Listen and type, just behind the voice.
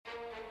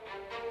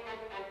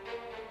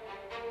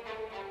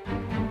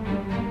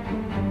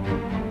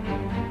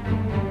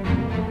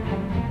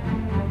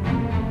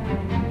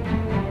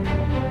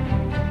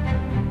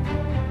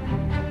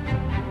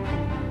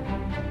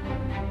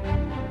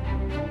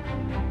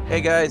Hey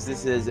guys,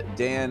 this is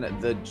Dan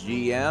the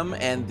GM,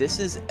 and this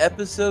is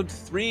episode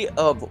 3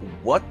 of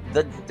What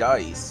the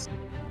Dice.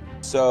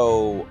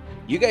 So,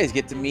 you guys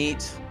get to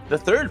meet the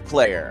third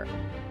player.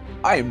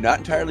 I am not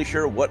entirely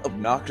sure what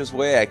obnoxious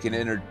way I can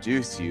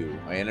introduce you.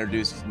 I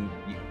introduced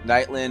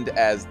Nightland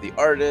as the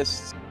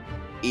artist,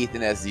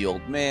 Ethan as the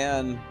old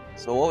man.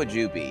 So, what would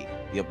you be?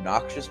 The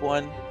obnoxious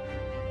one?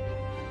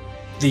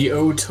 The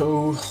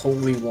Oto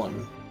Holy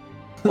One.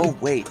 Oh,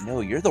 wait,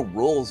 no, you're the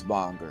rules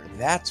monger.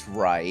 That's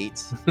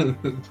right.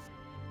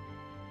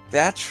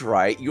 That's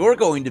right. You're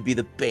going to be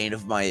the bane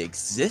of my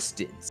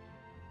existence.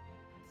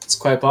 It's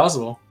quite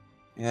possible.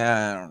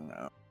 Yeah, I don't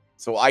know.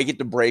 So I get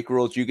to break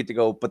rules, you get to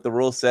go, but the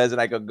rule says,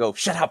 and I can go,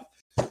 shut up.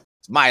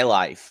 It's my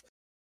life.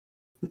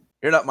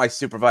 You're not my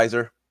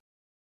supervisor.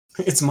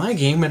 It's my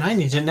game and I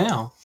need it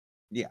now.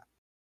 Yeah.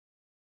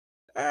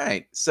 All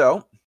right.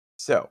 So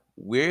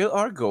we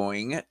are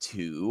going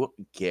to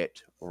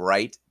get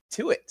right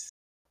to it.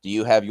 Do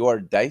you have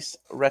your dice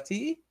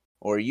ready?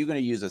 Or are you going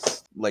to use a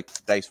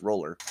dice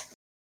roller?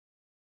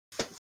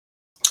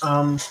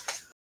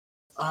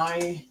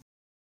 I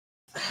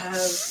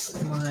have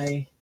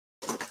my...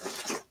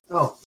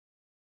 Oh.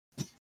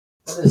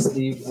 That is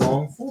the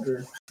wrong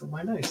folder for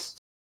my dice.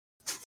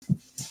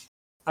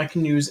 I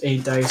can use a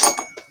dice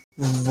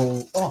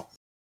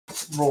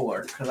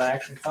roller, because I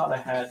actually thought I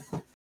had...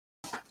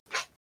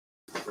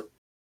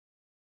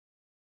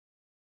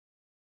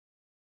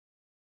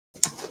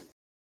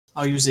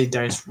 I'll use a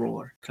dice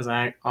roller, because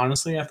I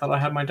thought I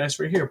had my dice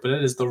right here, but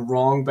it is the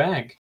wrong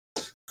bag.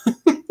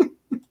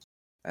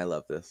 I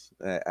love this.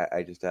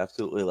 I just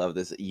absolutely love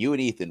this. You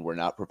and Ethan were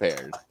not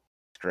prepared.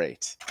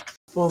 Great.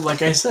 Well,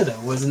 like I said, I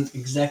wasn't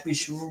exactly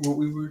sure what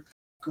we were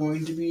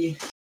going to be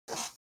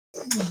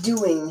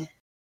doing.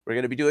 We're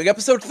going to be doing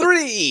episode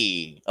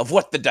 3 of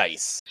What the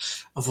Dice.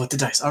 Of What the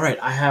Dice. All right,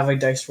 I have a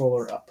dice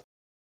roller up.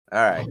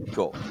 All right,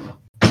 cool.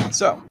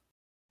 So,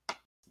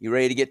 you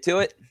ready to get to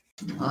it?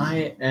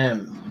 I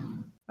am.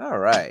 All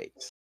right.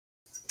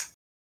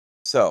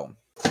 So,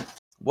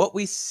 what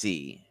we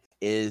see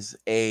is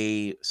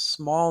a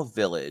small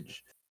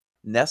village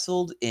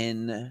nestled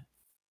in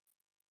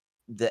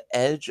the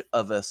edge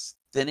of a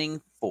thinning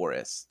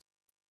forest.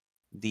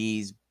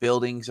 These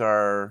buildings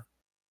are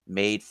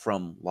made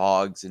from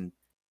logs and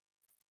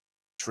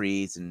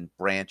trees and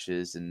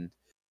branches, and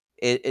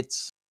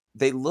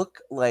they look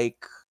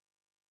like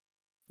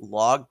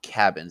log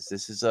cabins.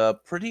 This is a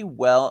pretty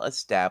well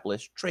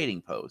established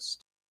trading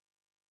post.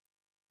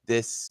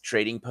 This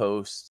trading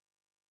post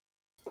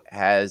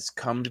has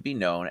come to be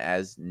known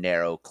as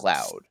Narrow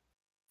Cloud.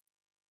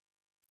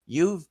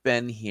 You've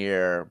been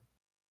here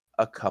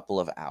a couple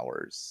of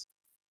hours.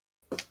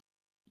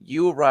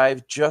 You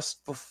arrived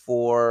just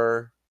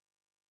before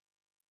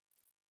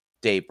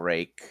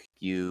daybreak.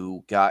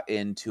 You got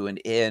into an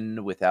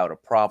inn without a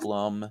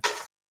problem.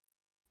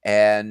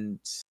 And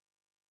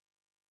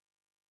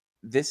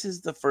this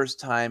is the first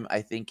time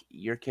I think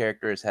your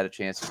character has had a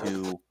chance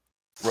to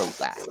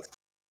relax.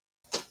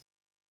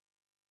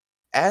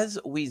 As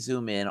we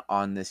zoom in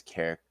on this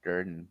character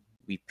and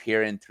we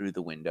peer in through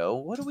the window,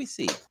 what do we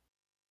see?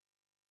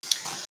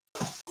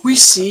 We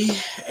see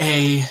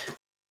a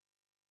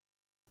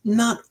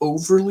not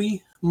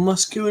overly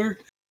muscular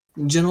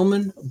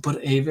gentleman,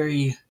 but a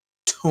very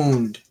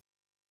toned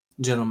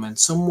gentleman.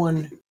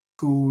 Someone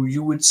who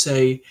you would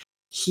say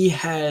he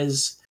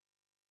has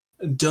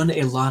done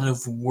a lot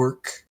of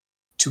work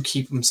to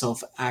keep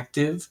himself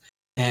active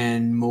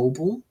and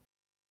mobile,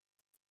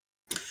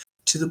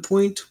 to the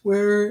point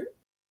where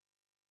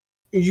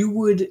you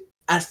would,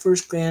 at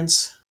first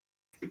glance,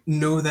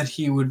 know that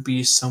he would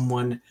be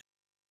someone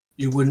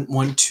you wouldn't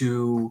want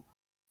to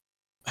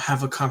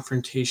have a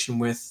confrontation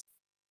with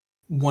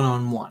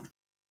one-on-one.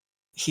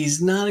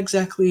 He's not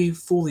exactly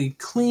fully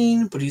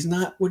clean, but he's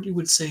not what you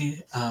would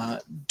say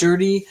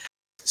dirty.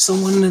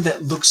 Someone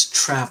that looks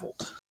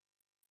traveled.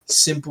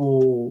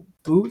 Simple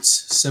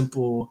boots,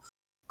 simple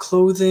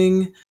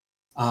clothing,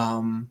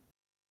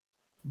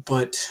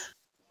 but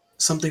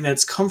something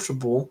that's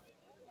comfortable.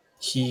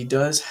 He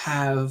does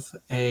have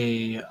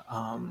a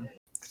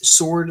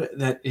sword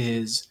that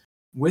is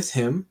with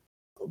him,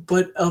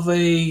 but of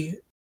a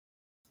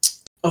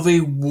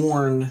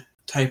worn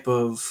type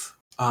of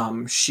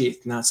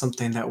sheath, not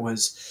something that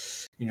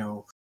was,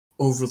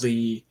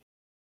 overly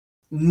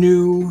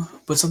new,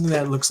 but something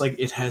that looks like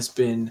it has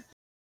been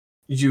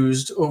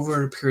used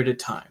over a period of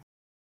time.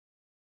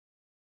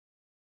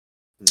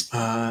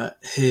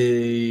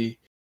 He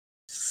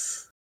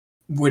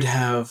would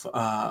have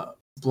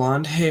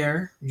blonde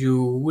hair.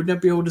 You would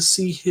not be able to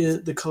see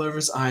the color of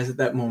his eyes at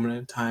that moment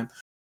in time,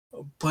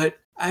 but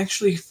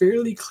actually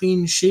fairly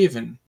clean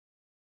shaven.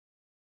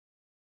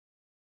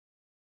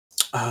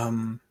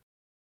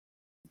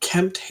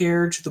 Kempt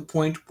hair to the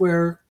point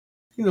where,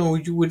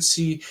 you would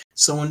see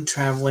someone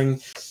traveling,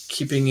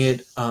 keeping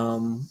it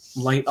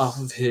light off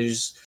of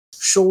his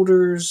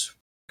shoulders,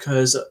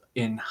 because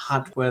in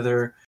hot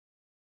weather,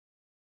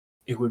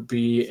 it would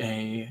be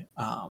a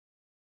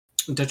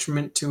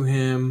detriment to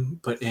him,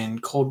 but in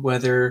cold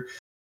weather,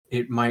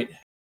 it might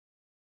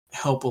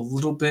help a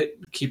little bit,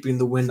 keeping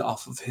the wind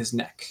off of his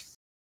neck.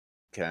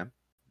 Okay.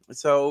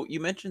 So you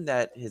mentioned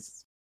that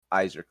his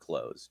eyes are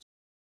closed.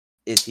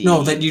 Is he?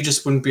 No, that you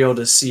just wouldn't be able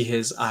to see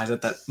his eyes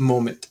at that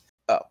moment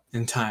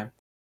in time.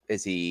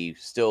 Is he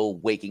still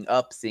waking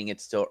up, seeing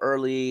it's still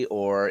early,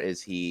 or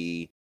is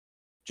he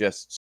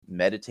just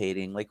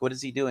meditating? Like, what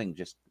is he doing?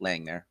 Just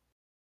laying there?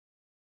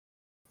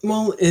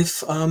 Well,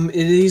 if it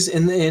is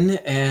in the inn,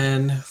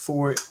 and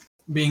for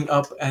being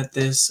up at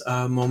this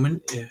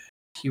moment,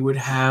 he would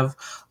have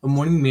a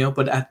morning meal,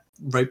 but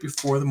right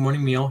before the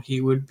morning meal, he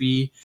would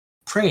be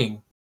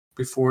praying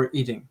before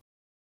eating.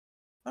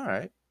 All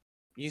right.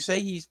 You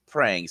say he's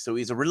praying, so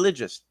he's a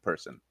religious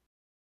person.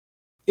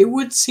 It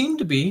would seem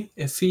to be,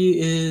 if he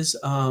is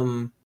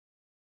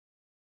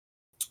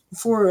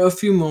for a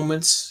few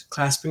moments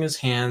clasping his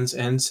hands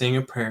and saying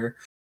a prayer,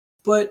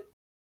 but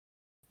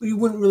we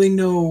wouldn't really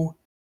know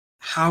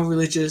how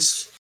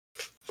religious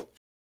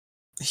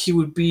he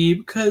would be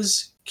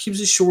because he keeps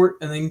it short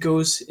and then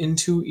goes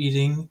into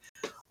eating.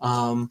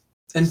 And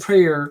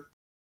prayer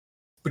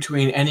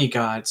between any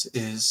gods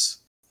is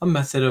a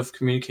method of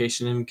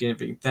communication and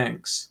giving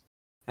thanks.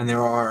 And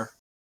there are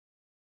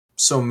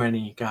so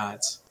many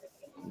gods.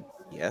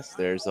 Yes,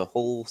 there's a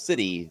whole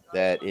city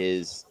that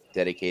is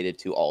dedicated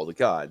to all the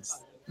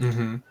gods.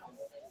 Mm-hmm.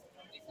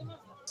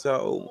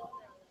 So,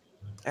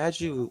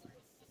 as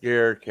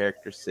your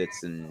character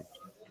sits and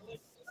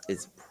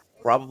is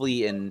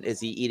probably in, is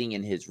he eating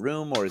in his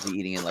room, or is he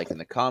eating in like in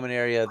the common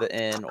area of the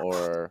inn,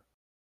 or?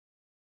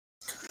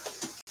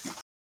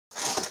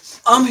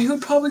 He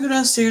would probably go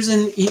downstairs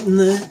and eat in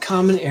the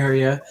common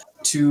area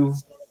to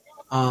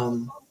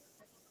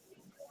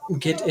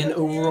get an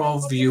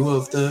overall view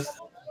of the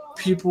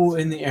people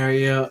in the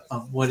area,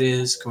 of what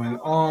is going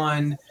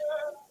on.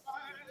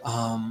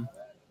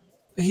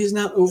 He's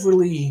not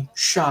overly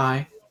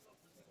shy.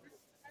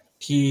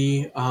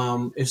 He,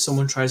 if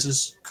someone tries to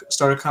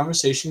start a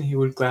conversation, he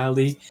would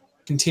gladly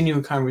continue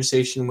a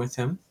conversation with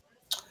him.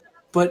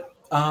 But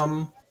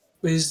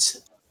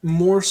is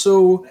more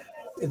so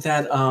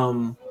that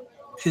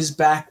his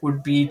back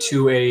would be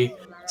to a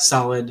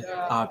solid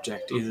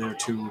object, either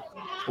to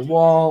a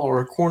wall or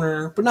a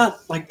corner, but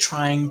not like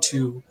trying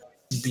to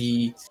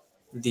be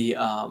the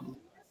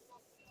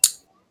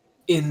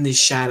in the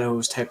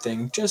shadows type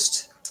thing.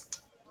 Just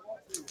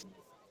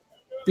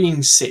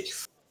being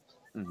safe,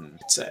 Mm-hmm.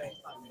 I'd say.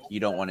 You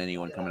don't want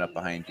anyone coming up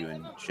behind you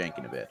and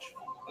shanking a bitch.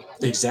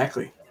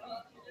 Exactly.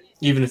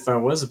 Even if I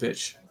was a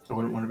bitch, I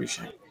wouldn't want to be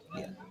shanked.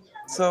 Yeah.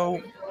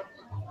 So,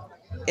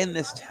 in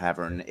this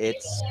tavern,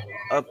 it's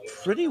a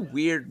pretty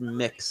weird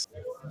mix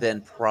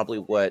than probably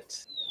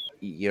what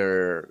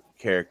your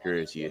character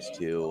is used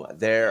to.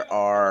 There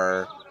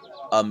are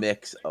a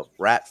mix of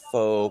rat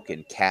folk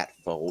and cat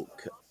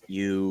folk.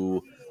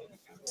 You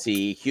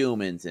see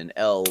humans and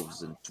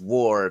elves and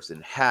dwarves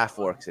and half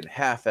orcs and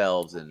half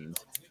elves and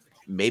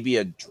maybe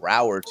a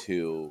drow or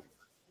two,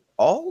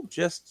 all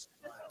just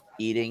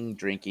eating,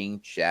 drinking,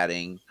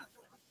 chatting,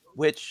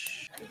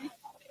 which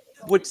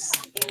would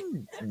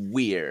seem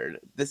weird.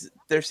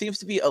 There seems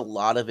to be a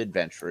lot of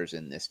adventurers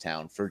in this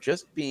town for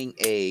just being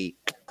a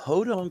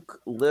podunk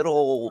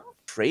little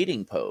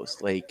trading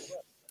post. Like,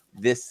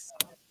 this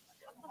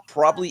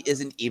probably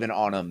isn't even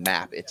on a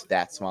map. It's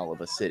that small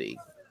of a city.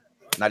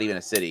 Not even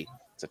a city.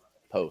 It's a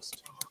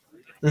post.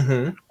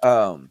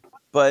 Mm-hmm.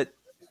 But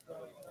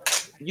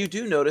you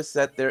do notice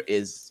that there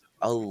is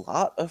a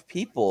lot of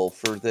people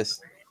for this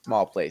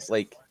small place.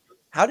 Like,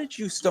 how did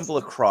you stumble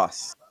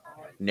across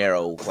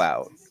Narrow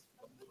Cloud?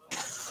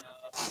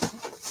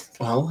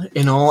 Well,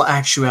 in all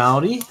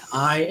actuality,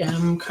 I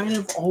am kind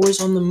of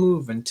always on the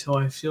move until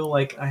I feel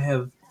like I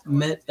have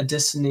met a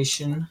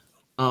destination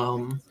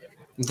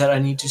that I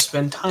need to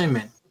spend time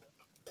in.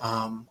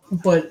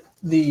 But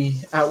the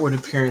outward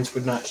appearance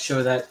would not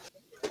show that.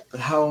 But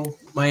how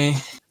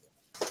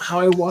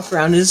I walk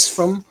around is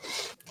from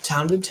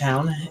town to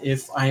town.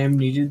 If I am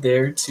needed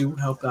there to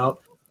help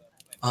out,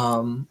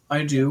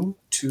 I do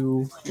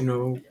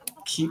to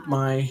keep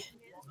my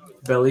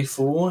belly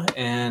full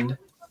and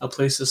a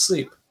place to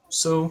sleep.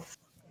 So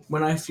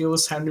when I feel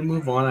it's time to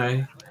move on,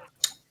 I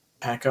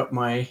pack up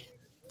my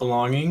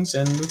belongings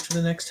and move to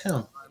the next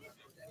town.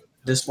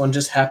 This one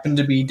just happened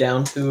to be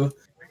down to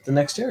the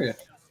next area.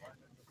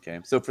 Okay,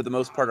 so for the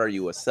most part, are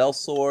you a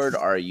sellsword?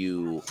 Are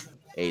you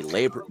a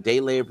day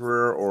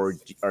laborer, or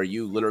are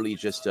you literally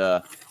just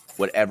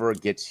whatever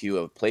gets you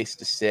a place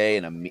to stay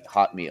and a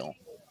hot meal?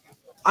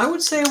 I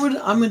would say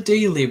I'm a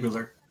day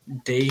laborer.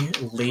 Day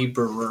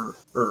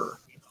laborer.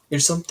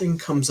 If something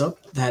comes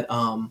up that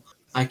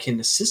I can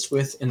assist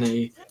with in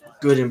a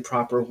good and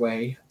proper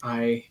way,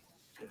 I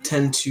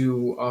tend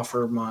to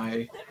offer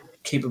my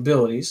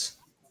capabilities.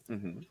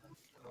 Mm-hmm.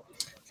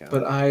 Okay.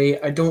 But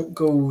I don't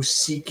go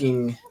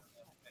seeking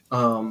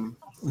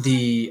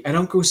I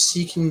don't go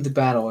seeking the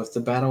battle. If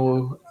the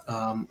battle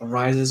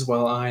arises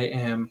while I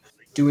am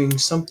doing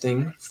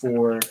something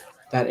for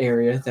that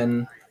area,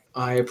 then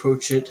I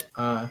approach it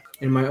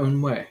in my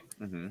own way.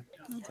 Mm-hmm.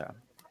 Okay.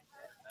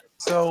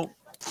 So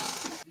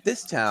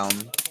this town,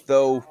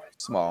 though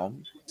small,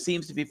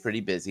 seems to be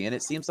pretty busy, and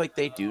it seems like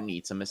they do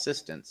need some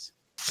assistance.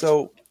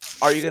 So,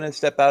 are you going to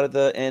step out of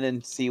the inn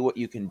and see what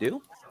you can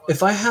do?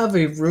 If I have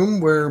a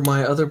room where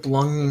my other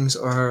belongings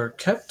are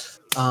kept,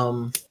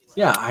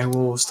 yeah, I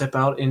will step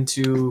out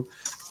into.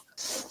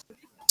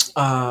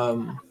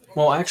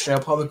 Well, actually,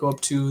 I'll probably go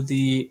up to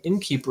the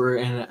innkeeper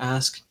and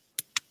ask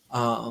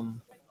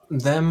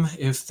them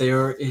if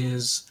there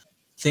is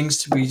things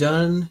to be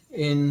done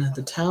in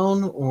the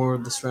town or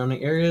the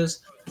surrounding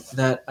areas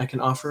that I can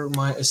offer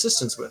my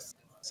assistance with.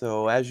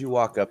 So, as you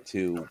walk up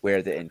to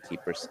where the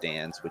innkeeper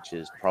stands, which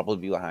is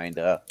probably behind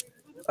a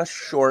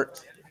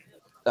short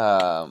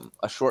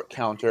a short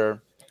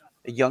counter,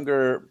 a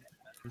younger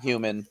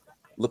human,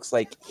 looks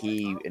like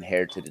he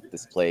inherited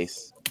this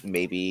place.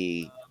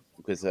 Maybe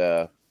it was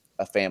a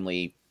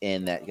family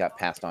inn that got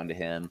passed on to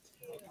him.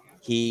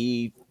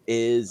 He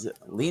is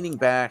leaning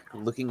back,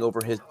 looking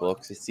over his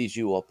books. He sees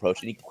you all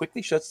approach, and he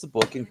quickly shuts the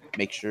book and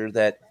makes sure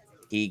that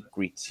he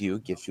greets you,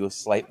 gives you a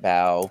slight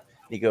bow.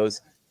 And he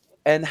goes,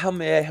 "And how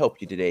may I help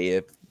you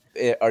today?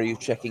 Are you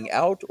checking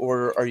out,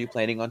 or are you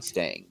planning on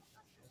staying?"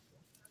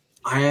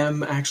 I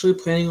am actually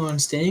planning on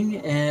staying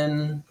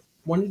and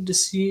wanted to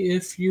see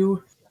if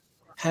you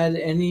had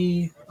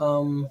any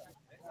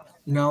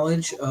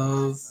knowledge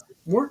of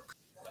work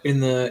in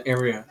the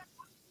area.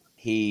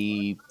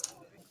 He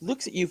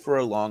looks at you for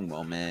a long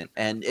moment,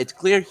 and it's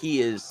clear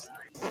he is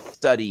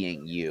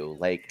studying you,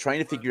 like trying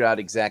to figure out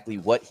exactly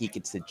what he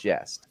could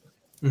suggest.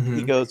 He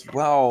Hmm. goes,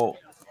 "Well,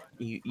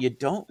 you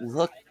don't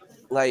look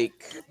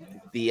like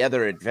the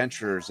other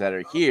adventurers that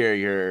are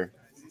here.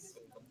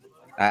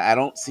 I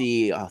don't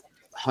see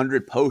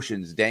 100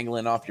 potions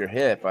dangling off your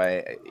hip.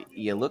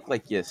 You look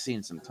like you've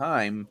seen some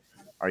time.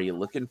 Are you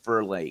looking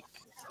for like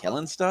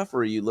killing stuff, or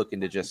are you looking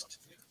to just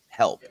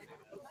help?"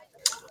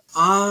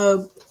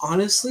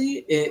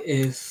 Honestly,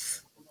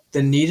 if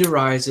the need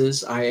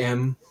arises, I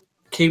am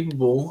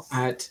capable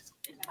at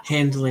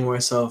handling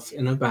myself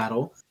in a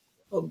battle.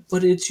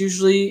 But it's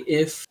usually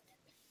if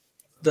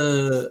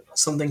the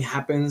something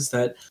happens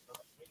that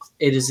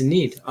it is in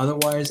need.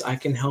 Otherwise, I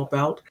can help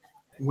out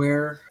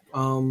where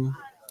I'm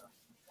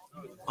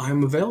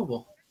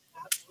available.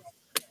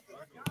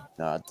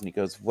 And he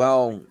goes,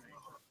 "Well,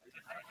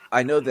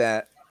 I know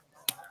that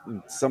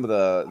some of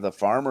the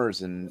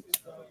farmers and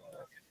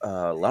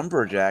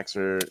lumberjacks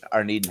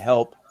are needing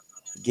help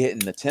getting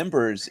the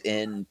timbers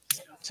in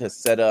to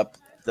set up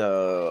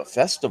the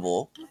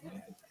festival."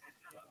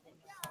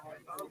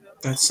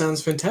 That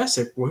sounds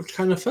fantastic. What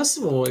kind of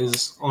festival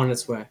is on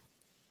its way?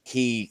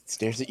 He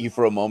stares at you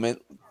for a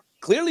moment,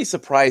 clearly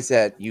surprised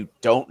that you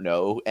don't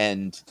know,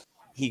 and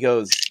he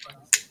goes,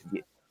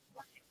 "Y-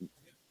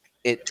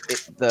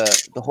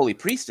 the holy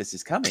priestess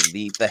is coming.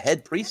 The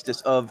head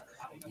priestess of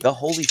the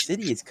holy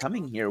city is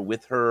coming here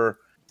with her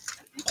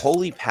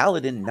holy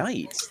paladin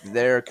knights.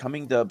 They're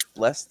coming to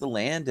bless the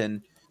land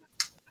and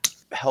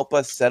help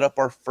us set up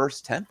our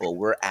first temple.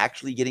 We're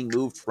actually getting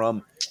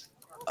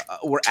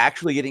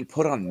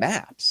put on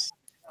maps."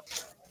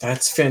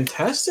 That's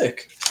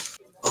fantastic.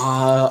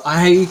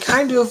 I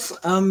kind of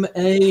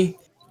I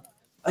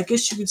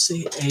guess you could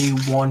say a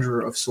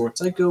wanderer of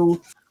sorts. I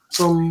go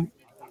from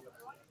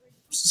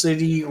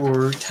city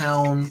or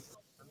town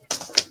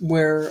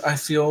where I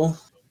feel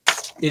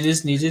it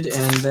is needed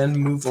and then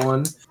move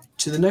on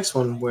to the next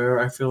one where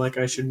I feel like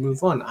I should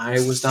move on. I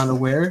was not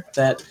aware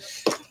that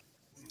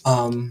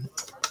um,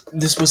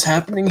 this was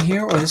happening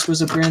here or this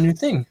was a brand new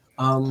thing.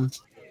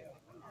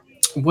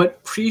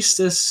 What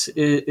priestess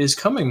is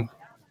coming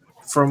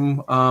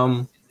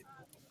from?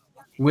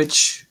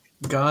 Which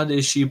god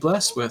is she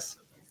blessed with?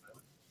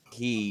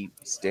 He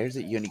stares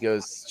at you and he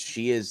goes,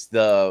 "She is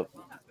the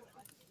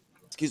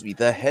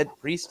head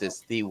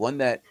priestess, the one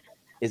that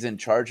is in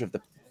charge of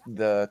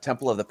the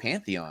Temple of the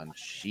Pantheon.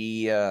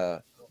 She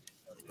when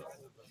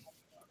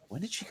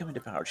did she come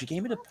into power? She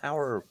came into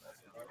power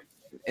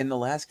in the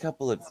last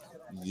couple of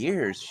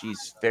years.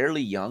 She's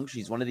fairly young.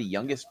 She's one of the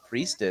youngest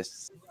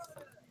priestess."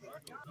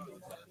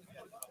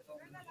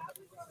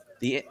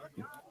 The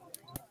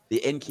the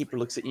innkeeper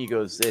looks at you and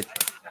goes, it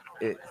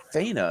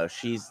Thana,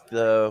 she's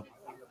the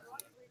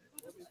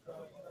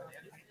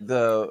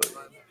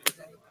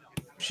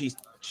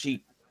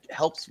she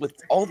helps with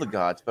all the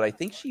gods, but I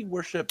think she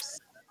worships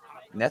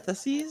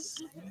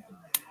Nethases?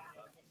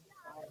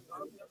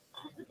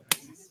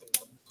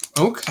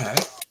 Okay.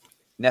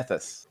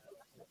 Nethys.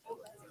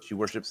 She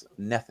worships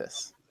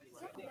Nethys.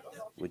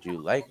 Would you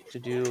like to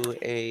do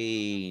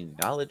a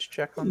knowledge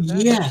check on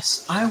that?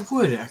 Yes, I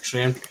would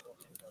actually.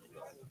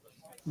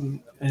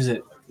 Is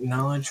it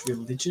knowledge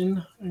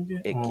religion?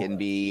 It Oh, can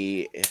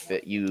be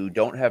you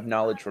don't have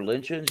knowledge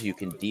religions, you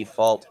can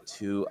default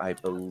to, I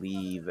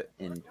believe,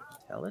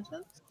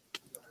 intelligence.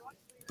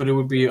 but it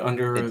would be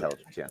under.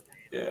 Intelligence, yeah.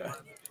 Yeah.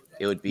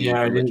 It would be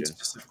Yeah, I didn't religion.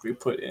 specifically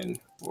put in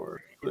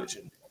for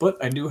religion,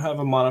 but I do have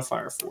a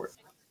modifier for it.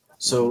 Hmm.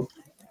 So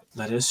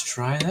let us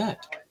try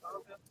that.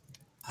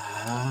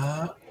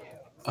 Uh,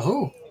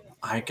 oh,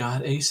 I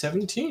got a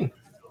 17.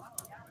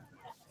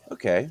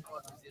 Okay.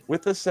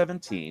 With a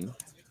 17,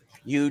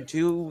 you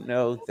do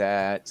know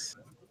that.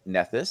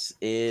 Nethys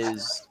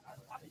is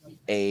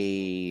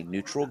a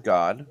neutral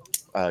god.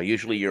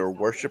 Usually, your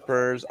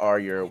worshippers are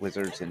your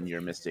wizards and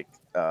your mystic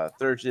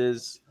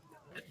thurges.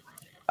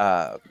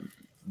 Uh,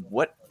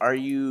 what are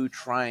you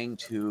trying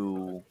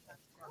to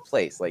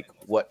place? Like,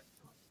 what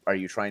are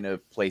you trying to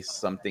place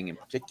something in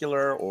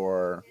particular,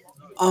 or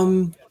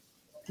Um,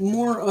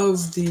 more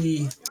of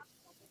the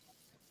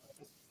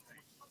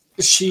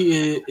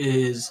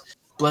is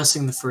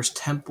blessing the first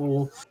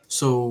temple.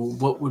 So,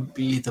 what would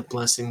be the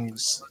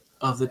blessings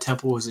of the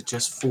temple? Is it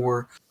just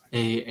for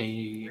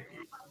a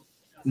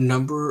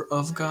number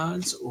of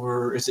gods,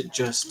 or is it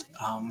just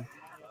a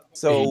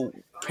so?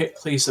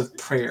 place of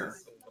prayer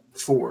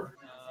for?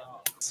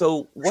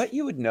 So, what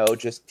you would know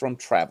just from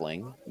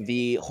traveling,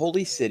 the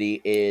holy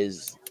city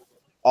is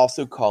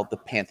also called the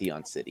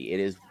Pantheon City. It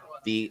is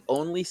the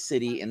only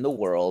city in the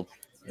world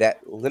that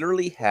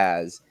literally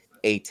has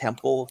a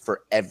temple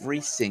for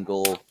every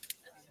single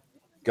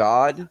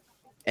god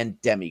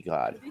and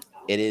demigod.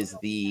 It is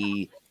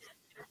the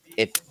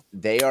if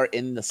they are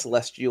in the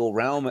celestial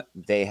realm,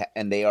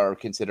 and they are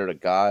considered a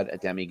god, a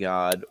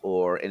demigod,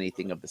 or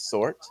anything of the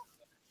sort.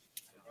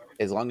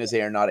 As long as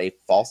they are not a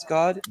false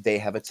god, they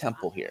have a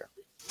temple here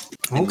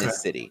in Okay.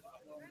 this city.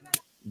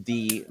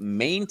 The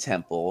main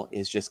temple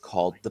is just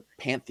called the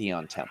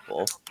Pantheon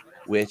Temple,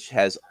 which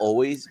has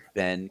always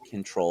been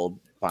controlled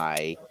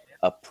by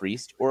a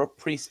priest or a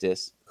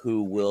priestess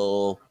who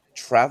will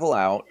travel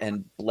out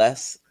and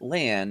bless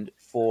land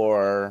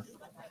for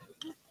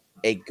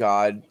a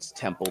god's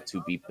temple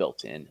to be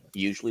built in.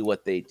 Usually,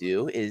 what they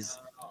do is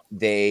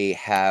they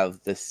have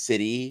the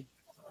city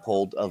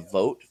hold a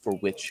vote for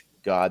which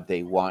god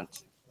they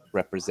want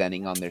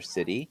representing on their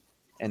city,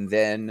 and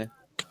then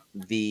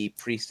the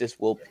priestess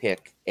will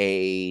pick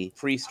a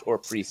priest or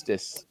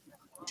priestess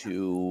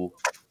to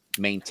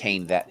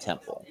maintain that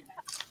temple.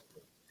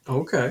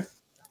 Okay.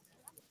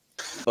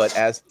 But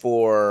as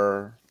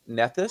for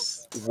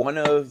Nethys, one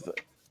of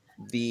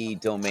the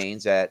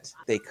domains that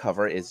they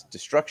cover is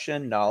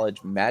destruction,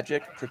 knowledge,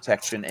 magic,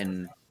 protection,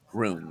 and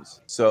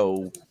runes.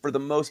 So for the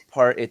most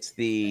part, it's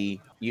this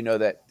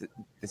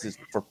is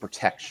for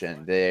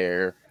protection.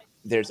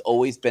 There's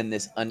always been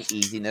this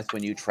uneasiness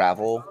when you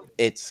travel.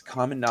 It's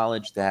common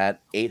knowledge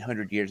that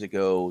 800 years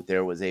ago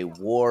there was a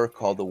war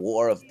called the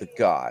War of the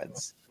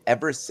Gods.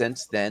 Ever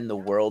since then, the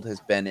world has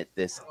been at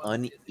this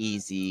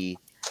uneasy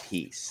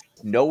peace.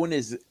 No one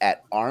is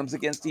at arms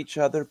against each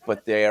other,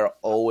 but they are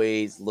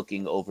always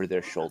looking over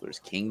their shoulders.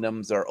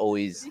 Kingdoms are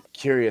always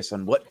curious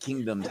on what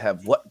kingdoms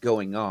have what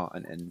going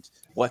on and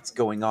what's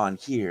going on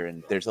here.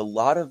 And there's a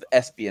lot of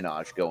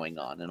espionage going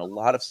on and a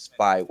lot of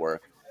spy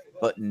work,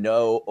 but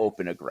no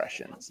open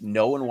aggressions.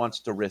 No one wants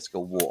to risk a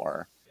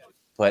war,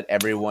 but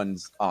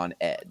everyone's on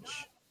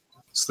edge.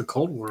 It's the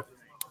Cold War.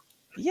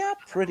 Yeah,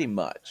 pretty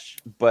much.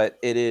 But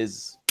it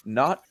is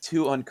not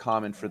too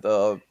uncommon for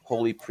the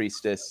holy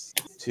priestess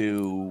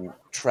to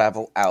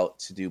travel out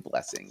to do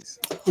blessings.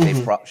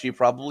 Mhm. She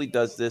probably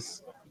does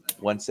this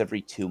once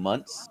every 2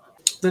 months.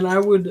 Then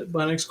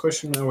my next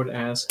question I would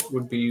ask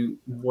would be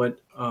what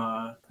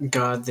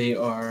god they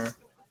are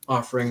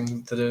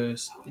offering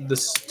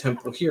this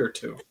temple here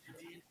to.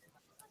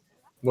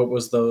 What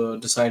was the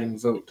deciding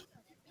vote?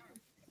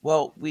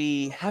 Well,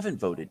 we haven't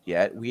voted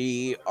yet.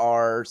 We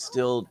are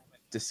still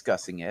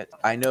discussing it.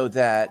 I know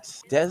that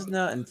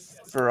Desna and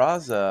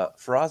Farazma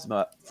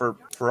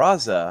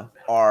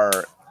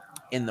are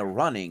in the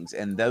runnings,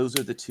 and those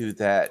are the two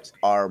that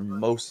are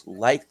most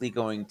likely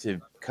going to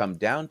come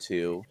down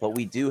to. But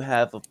we do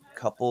have a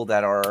couple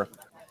that are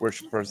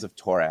worshippers of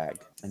Torag,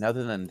 and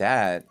other than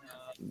that,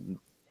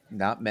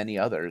 not many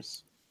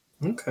others.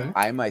 Okay.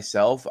 I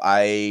myself,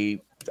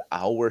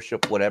 I'll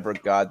worship whatever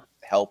god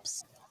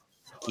helps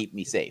keep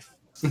me safe.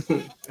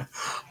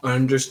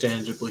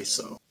 Understandably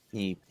so.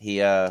 He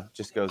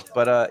just goes,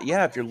 but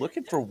yeah, if you're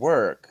looking for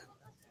work,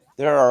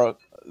 there are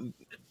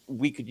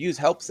we could use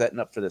help setting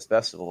up for this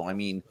festival. I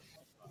mean,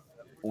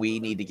 we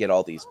need to get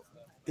all these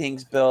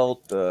things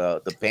built.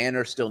 The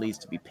banner still needs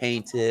to be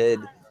painted.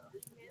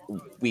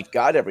 We've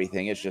got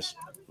everything. It's just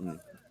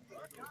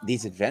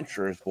these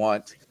adventurers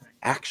want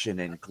action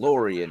and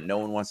glory, and no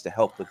one wants to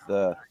help with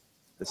the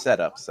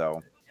setup.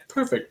 So,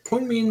 Perfect.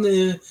 Point me in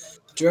the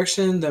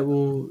direction that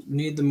will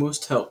need the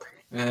most help,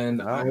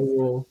 and I well,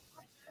 will.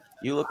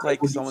 you look I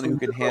like will do someone who some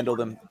can good work. handle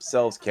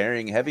themselves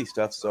carrying heavy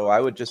stuff. So I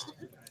would just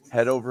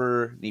head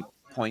over. And he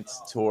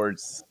points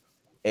towards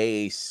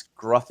a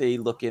scruffy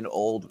looking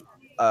older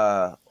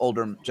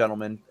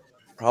gentleman,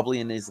 probably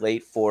in his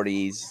late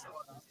 40s,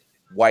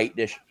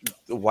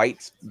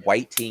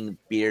 whiting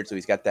beard. So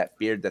he's got that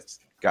beard that's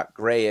got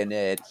gray in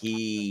it.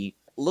 He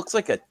looks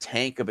like a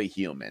tank of a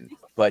human,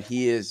 but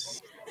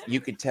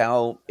you could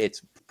tell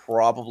it's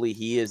probably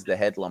he is the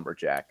head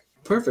lumberjack.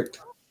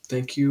 Perfect.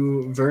 Thank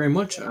you very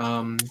much.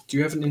 Do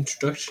you have an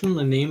introduction,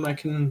 a name I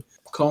can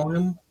call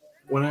him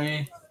when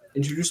I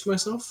introduce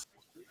myself?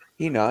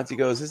 He nods. He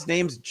goes, his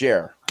name's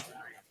Jer.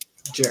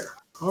 Jer.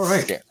 All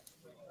right. Jer.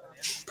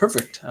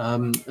 Perfect.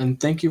 And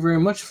thank you very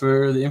much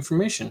for the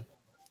information.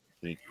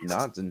 He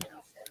nods and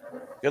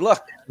good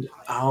luck.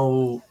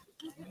 I'll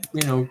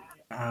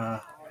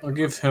I'll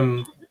give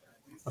him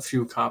a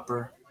few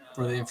copper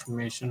for the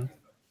information.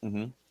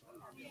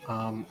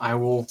 Mm-hmm. I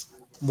will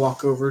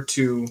walk over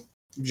to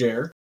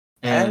Jer,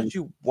 and As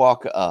you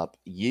walk up,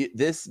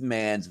 this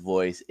man's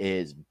voice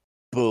is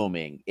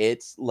booming.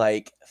 It's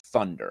like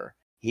thunder.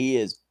 He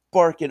is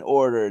barking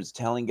orders,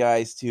 telling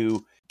guys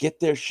to get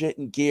their shit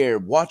in gear.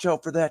 Watch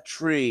out for that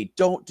tree.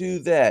 Don't do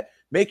that.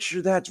 Make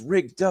sure that's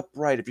rigged up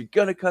right. If you're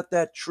going to cut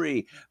that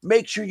tree,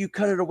 make sure you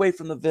cut it away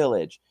from the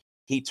village.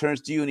 He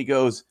turns to you and he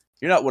goes,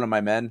 "You're not one of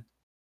my men.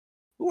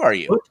 Who are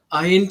you?" what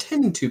I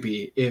intend to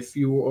be if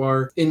you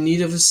are in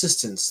need of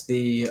assistance.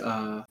 The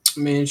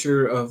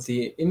manager of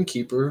the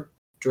innkeeper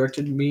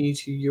directed me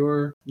to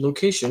your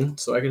location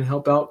so I can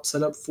help out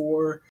set up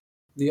for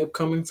the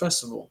upcoming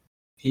festival.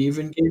 He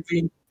even gave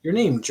me your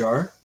name,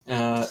 Jar,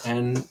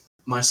 and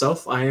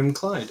myself. I am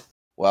Clyde.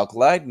 "Well,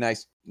 Clyde,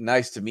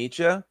 nice to meet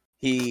you."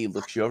 He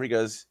looks you over. He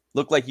goes,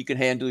 "Look like you can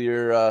handle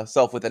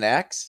yourself with an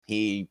axe."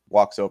 He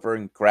walks over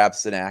and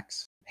grabs an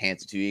axe,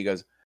 hands it to you. He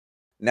goes,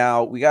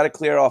 "Now we got to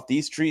clear off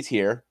these trees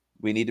here.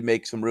 We need to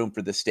make some room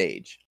for the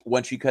stage.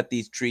 Once you cut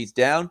these trees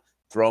down,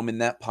 throw them in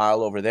that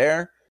pile over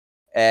there,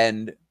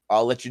 and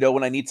I'll let you know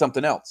when I need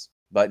something else.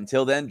 But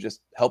until then,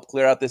 just help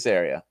clear out this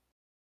area."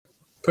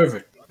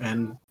 Perfect,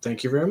 and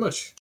thank you very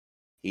much.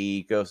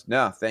 He goes,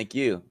 "No, thank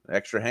you.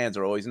 Extra hands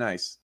are always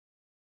nice."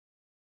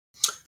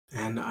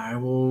 And I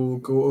will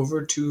go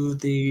over to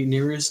the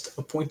nearest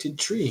appointed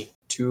tree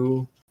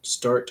to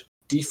start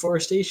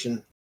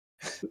deforestation.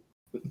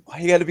 Why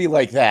you got to be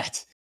like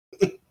that?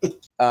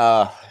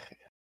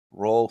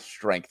 Roll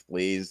strength,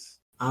 please.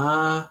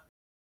 For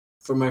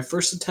my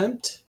first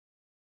attempt,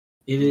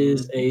 it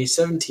is a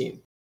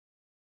 17.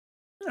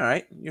 All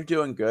right, you're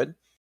doing good.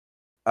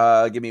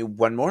 Give me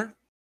one more.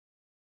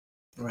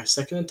 For my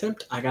second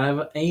attempt, I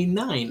got a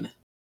 9.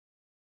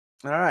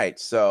 All right,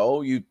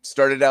 so you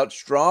started out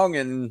strong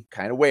and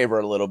kind of waver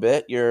a little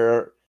bit.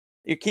 You're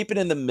keeping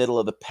in the middle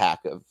of the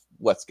pack of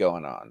what's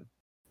going on.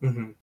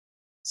 Mm-hmm.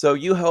 So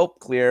you help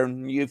clear.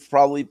 You've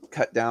probably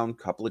cut down a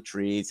couple of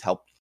trees,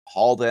 helped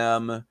haul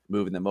them,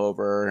 moving them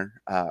over.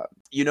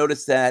 You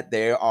notice that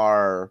they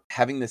are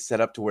having this set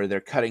up to where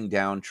they're cutting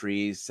down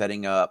trees,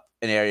 setting up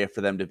an area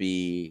for them to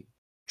be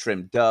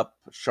trimmed up,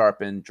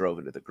 sharpened, drove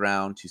into the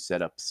ground to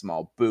set up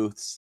small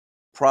booths,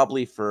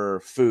 probably for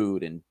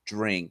food and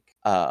drink.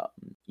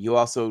 You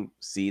also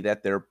see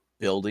that they're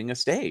building a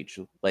stage,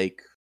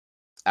 like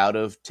out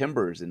of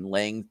timbers and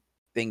laying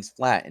things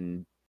flat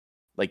and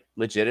like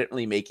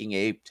legitimately making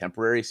a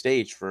temporary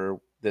stage for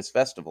this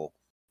festival,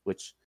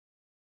 which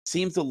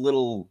seems a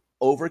little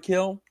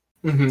overkill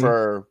Mm-hmm.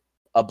 for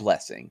a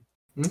blessing.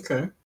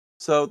 Okay.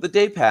 So the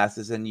day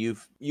passes and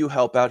you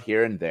help out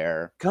here and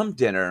there. Come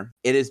dinner,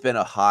 it has been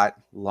a hot,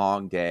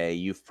 long day.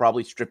 You've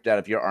probably stripped out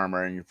of your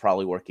armor and you're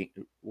probably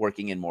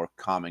working in more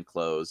common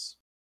clothes.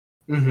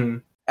 Mm-hmm.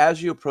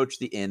 As you approach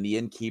the inn, the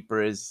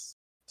innkeeper is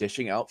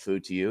dishing out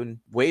food to you and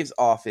waves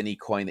off any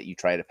coin that you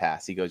try to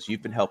pass. He goes,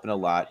 "You've been helping a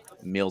lot.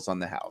 Meals on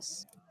the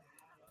house."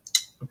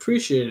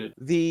 Appreciate it.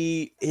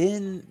 The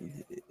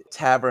inn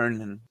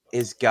tavern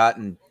is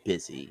gotten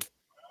busy.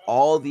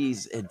 All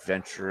these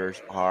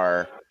adventurers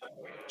are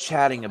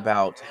chatting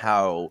about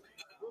how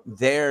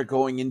they're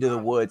going into the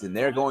woods and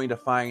they're going to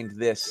find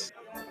the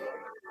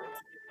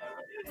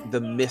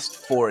mist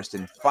forest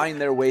and find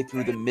their way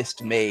through the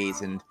mist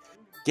maze and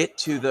get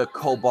to the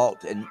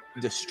cobalt and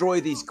destroy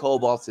these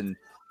cobalts and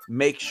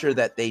make sure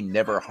that they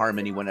never harm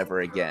anyone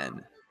ever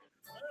again.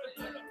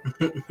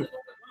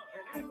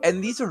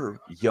 And these are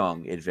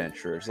young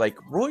adventurers. Like,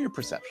 roll your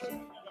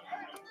perception.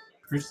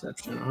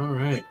 Perception. All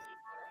right.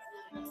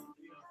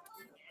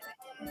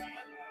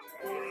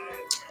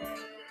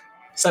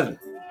 7.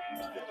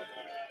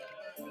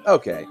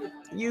 Okay.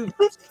 You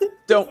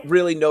don't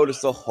really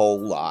notice a whole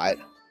lot.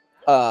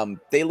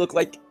 They look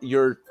like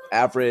your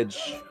average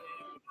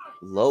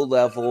low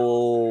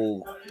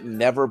level,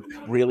 never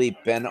really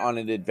been on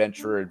an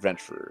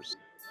adventurers.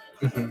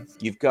 Mm-hmm.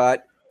 You've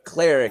got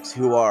clerics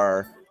who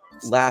are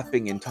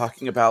laughing and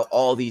talking about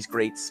all these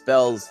great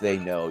spells they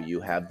know.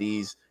 You have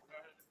these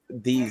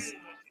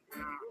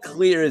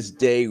clear as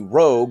day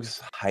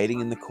rogues hiding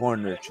in the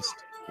corner, just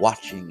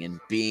watching and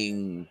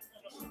being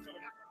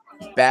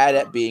bad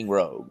at being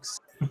rogues.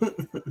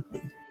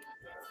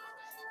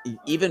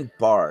 Even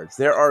bards.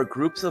 There are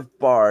groups of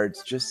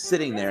bards just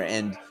sitting there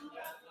and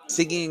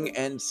singing,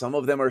 and some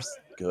of them are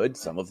good,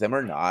 some of them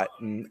are not,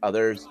 and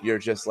others you're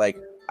just like,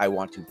 I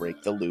want to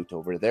break the lute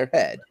over their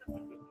head.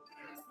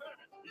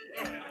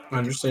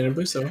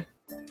 Understandably so.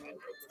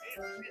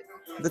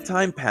 The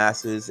time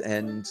passes,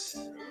 and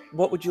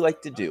what would you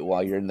like to do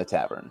while you're in the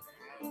tavern?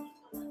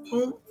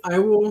 Well, I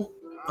will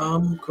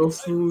go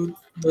through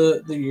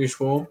the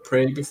usual,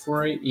 pray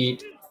before I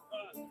eat.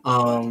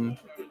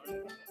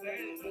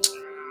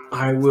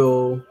 I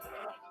will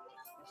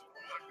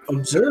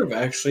observe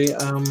actually.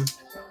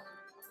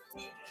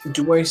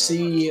 Do I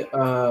see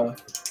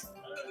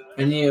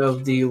any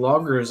of the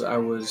loggers I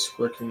was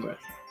working with?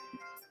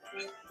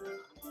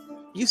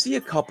 You see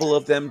a couple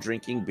of them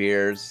drinking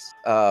beers.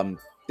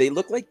 they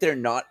look like they're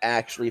not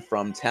actually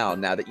from town.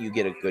 Now that you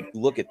get a good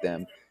look at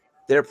them,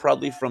 they're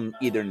probably from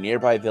either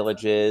nearby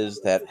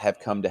villages that have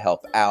come to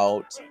help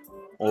out,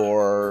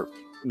 or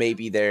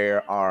maybe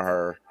there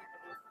are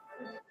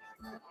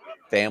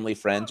family,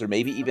 friends, or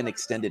maybe even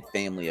extended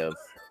family of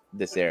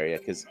this area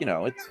because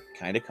it's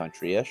kind of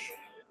country-ish.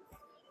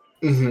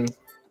 Mm-hmm.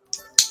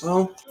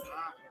 Well,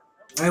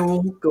 I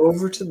will go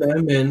over to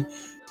them and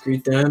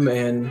greet them,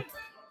 and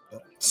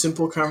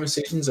simple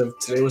conversations of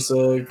today was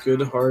a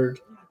good hard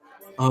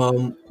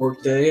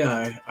work day.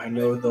 I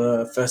know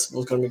the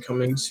festival's going to be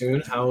coming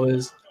soon. How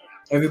is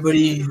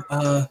everybody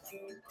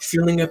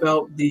feeling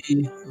about the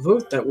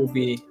vote that will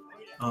be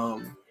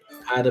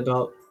had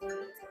about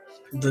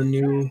the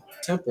new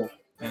temple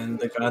and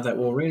the god that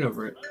will reign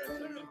over it?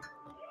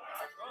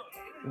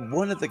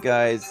 One of the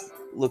guys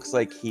looks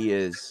like he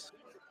is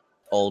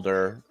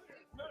older,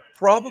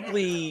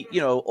 probably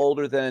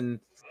older than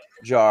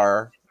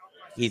Jar.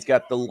 He's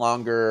got the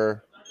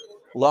longer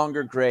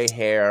gray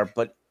hair,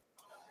 but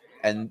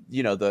and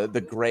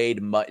the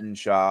grayed mutton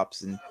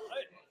chops, and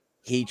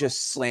he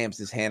just slams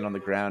his hand on the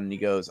ground and he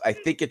goes, I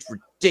think it's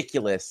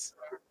ridiculous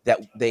that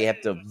they have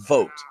to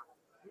vote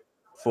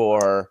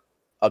for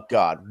a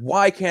god.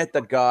 Why can't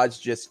the gods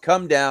just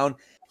come down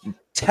and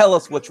tell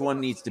us which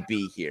one needs to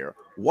be here?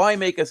 Why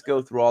make us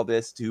go through all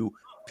this to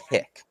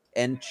pick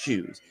and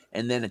choose?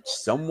 And then if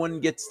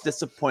someone gets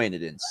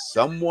disappointed and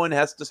someone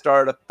has to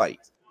start a fight.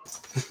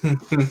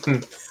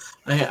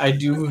 I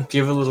do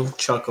give a little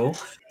chuckle,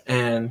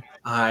 and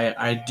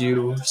I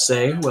do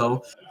say,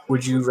 well,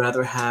 would you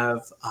rather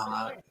have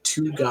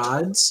two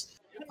gods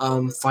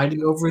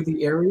fighting over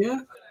the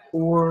area,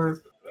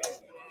 or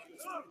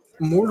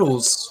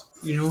mortals,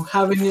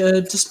 having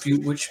a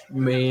dispute which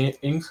may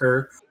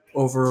incur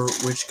over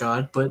which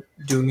god, but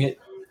doing it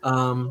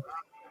um,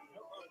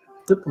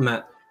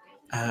 diplomat,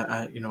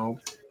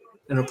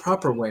 in a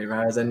proper way,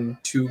 rather than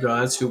two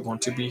gods who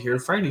want to be here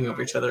fighting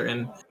over each other,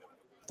 and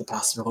the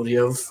possibility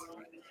of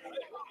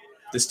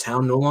this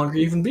town no longer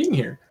even being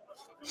here.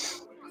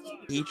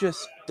 He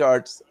just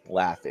starts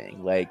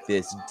laughing, like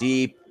this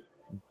deep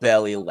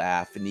belly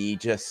laugh, and he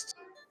just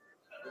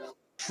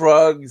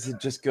shrugs and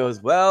just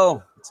goes,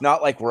 well, it's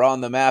not like we're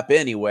on the map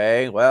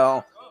anyway.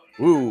 Well,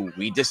 ooh,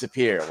 we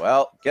disappear.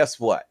 Well, guess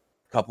what?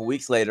 A couple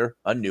weeks later,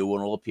 a new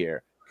one will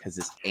appear because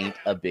this ain't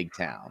a big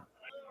town.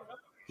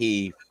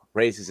 He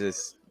raises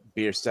his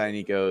beer stein and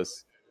he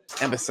goes,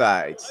 and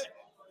besides,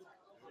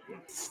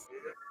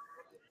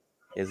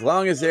 as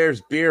long as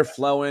there's beer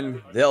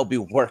flowing, there'll be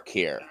work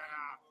here.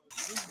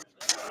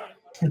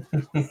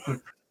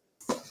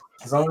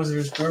 As long as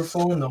there's beer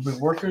flowing, there'll be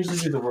workers to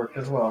do the work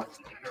as well.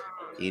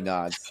 He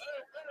nods.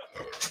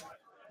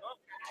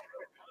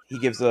 He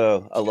gives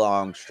a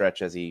long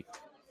stretch as he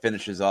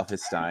finishes off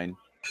his stein.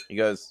 He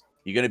goes,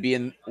 you going to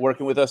be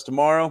working with us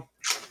tomorrow?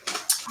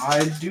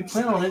 I do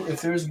plan on it.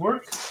 If there's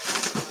work,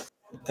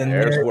 then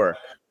there's work.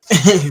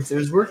 If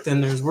there's work,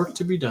 then there's work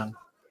to be done.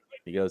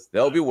 He goes,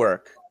 there'll be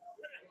work.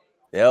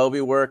 There'll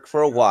be work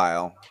for a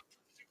while.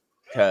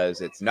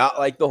 Because it's not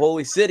like the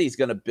Holy City's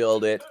going to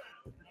build it.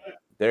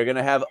 They're going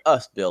to have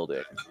us build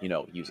it.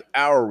 Use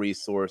our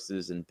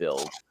resources and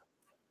build.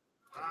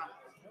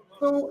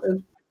 Well,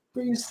 it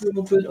brings a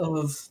little bit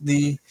of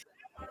the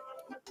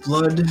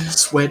blood,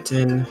 sweat,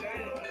 and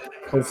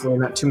hopefully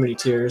not too many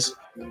tears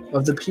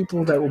of the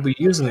people that will be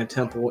using the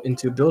temple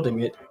into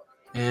building it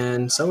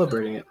and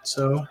celebrating it.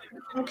 So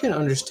I can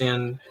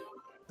understand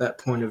that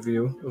point of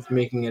view of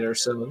making it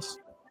ourselves.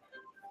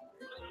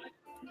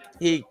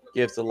 He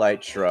gives a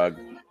light shrug.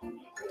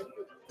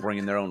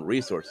 Bringing their own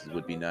resources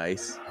would be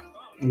nice.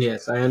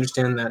 Yes, I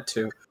understand that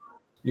too.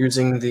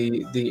 Using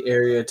the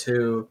area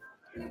to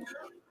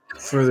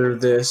further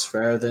this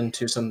rather than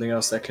to something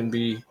else that can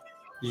be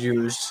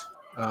used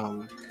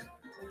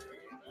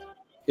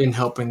in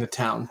helping the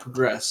town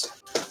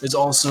progress is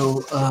also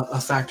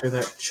a factor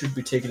that should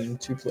be taken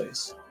into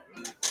place.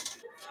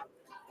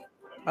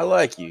 I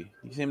like you.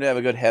 You seem to have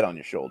a good head on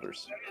your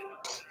shoulders.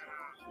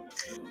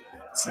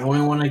 It's the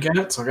only one I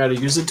got, so I got to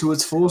use it to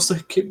its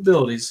fullest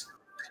capabilities.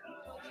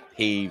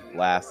 He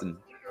laughs and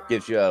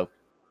gives you a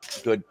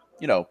good,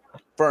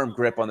 firm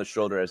grip on the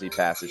shoulder as he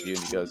passes you,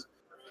 and he goes,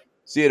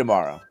 see you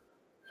tomorrow.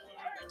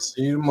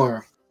 See you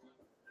tomorrow.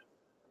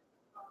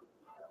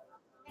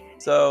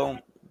 So,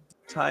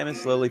 time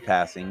is slowly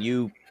passing.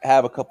 You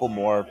have a couple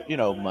more,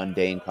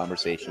 mundane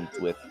conversations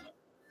with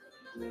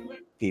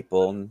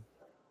people. And,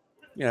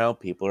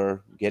 people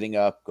are getting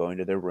up, going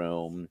to their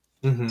room.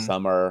 Mm-hmm.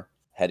 Some are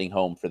heading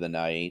home for the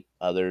night.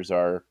 Others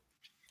are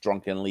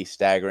drunkenly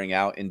staggering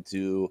out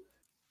into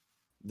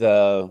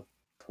the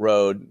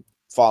road,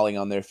 falling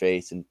on their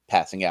face and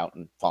passing out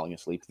and falling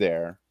asleep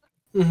there.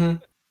 Mm-hmm.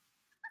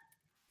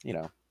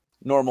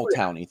 Normal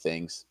towny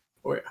things.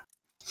 Oh,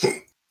 yeah.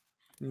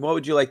 What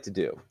would you like to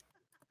do?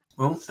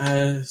 Well,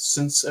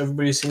 since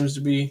everybody seems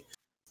to be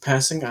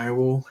passing, I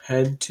will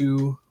head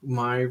to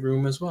my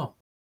room as well.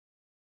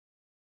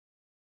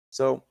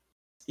 So,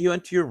 you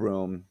enter your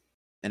room,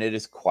 and it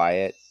is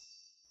quiet.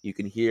 You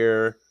can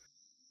hear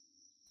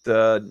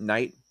the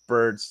night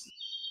birds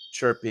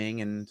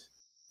chirping and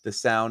the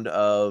sound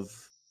of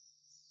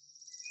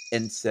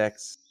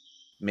insects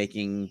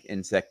making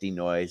insecty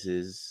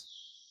noises.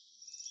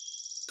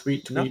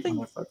 Tweet, Nothing.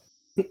 motherfucker.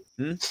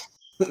 Hmm?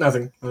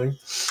 Nothing.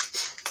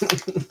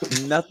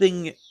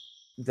 Nothing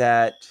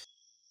that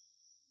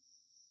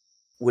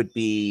would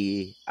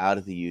be out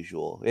of the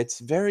usual. It's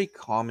very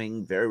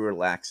calming, very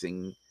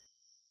relaxing.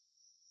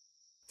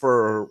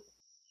 For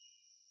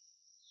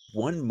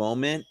one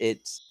moment,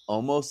 it's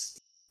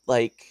almost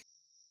like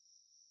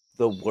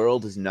the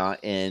world is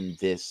not in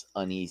this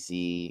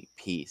uneasy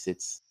peace.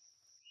 It's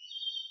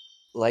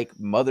like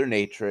Mother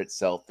Nature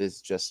itself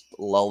is just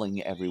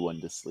lulling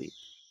everyone to sleep.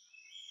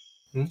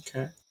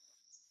 Okay.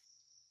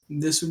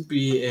 This would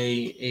be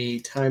a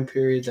time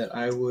period that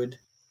I would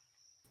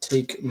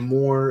take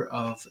more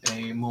of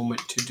a moment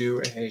to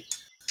do a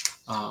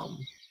um,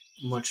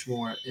 much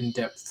more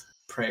in-depth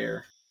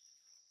prayer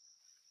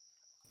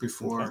Okay.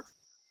 before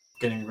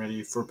getting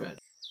ready for bed.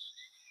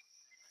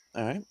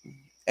 All right.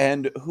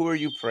 And who are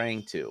you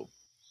praying to?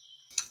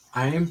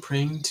 I am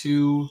praying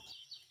to,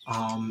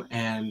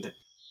 and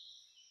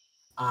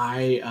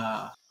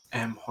I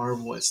am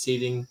horrible at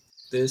stating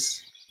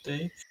this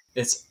day.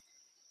 It's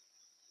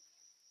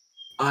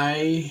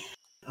I.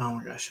 Oh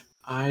my gosh,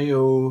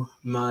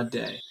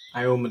 Iomade.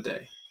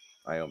 Iomade.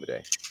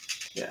 Iomade.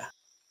 Yeah,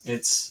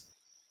 it's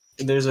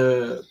there's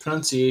a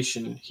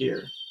pronunciation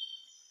here,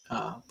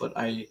 but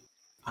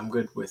I'm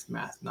good with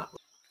math, not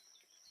with.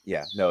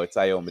 Yeah, no, it's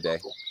Iomade.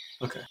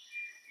 Okay.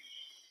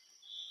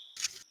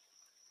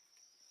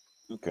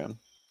 Okay.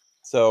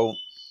 So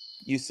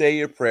you say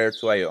your prayer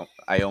to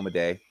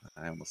Iomade.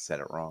 I almost said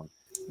it wrong.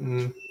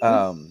 Mm,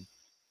 Um,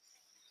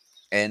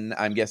 and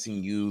I'm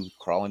guessing you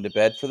crawl into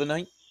bed for the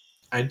night?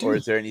 I Or do.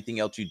 is there anything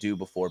else you do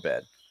before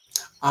bed?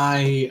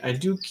 I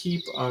do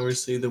keep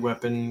obviously the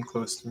weapon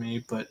close to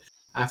me, but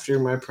after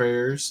my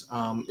prayers,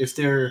 if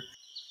they're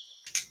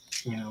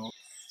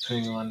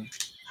depending on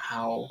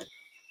how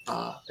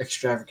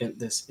extravagant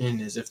this inn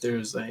is, if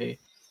there's a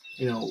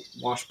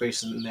wash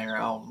basin in there,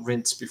 I'll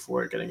rinse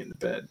before getting into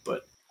bed.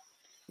 But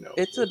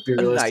It's let's be a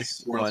realistic. nice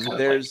The world's one. kind of like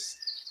There's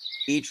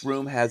each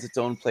room has its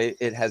own plate.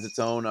 It has its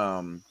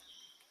own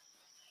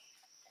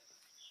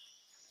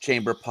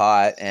chamber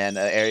pot and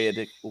an area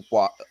to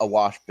a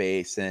wash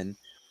basin.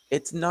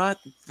 It's not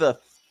the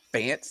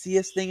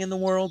fanciest thing in the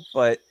world,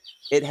 but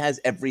it has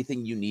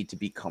everything you need to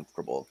be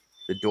comfortable.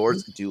 The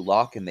doors do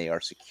lock and they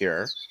are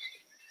secure.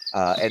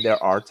 And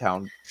there are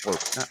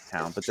not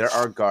town, but there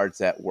are guards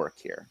that work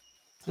here.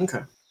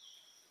 okay.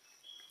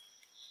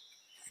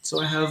 So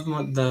I have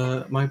my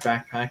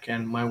backpack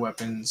and my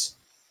weapons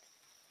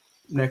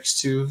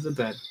next to the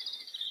bed,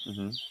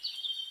 Hmm.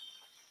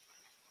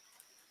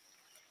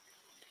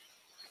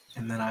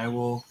 and then I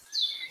will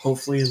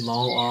hopefully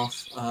loll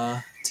off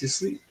to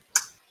sleep.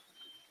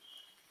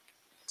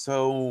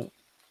 So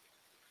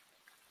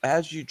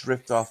as you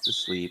drift off to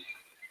sleep,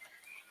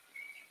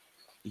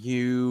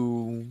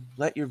 you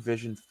let your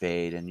vision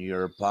fade and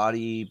your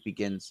body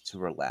begins to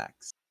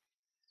relax.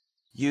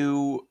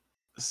 You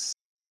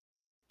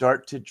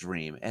start to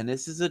dream, and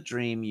this is a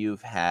dream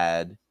you've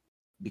had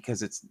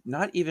because it's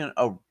not even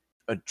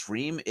a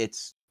dream,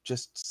 it's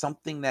just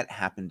something that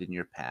happened in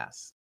your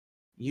past.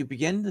 You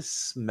begin to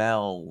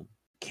smell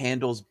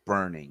candles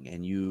burning,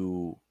 and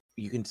you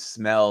can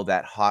smell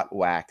that hot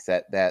wax,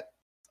 that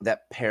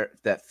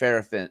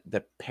paraffin,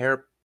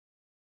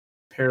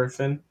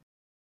 Paraffin.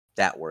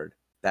 that word,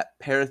 that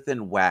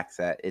paraffin wax,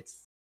 that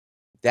it's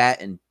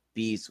that and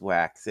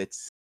beeswax.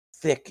 It's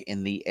thick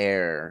in the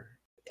air,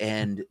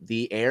 and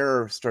the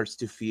air starts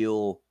to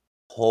feel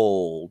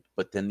cold,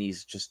 but then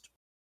these just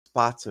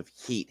spots of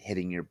heat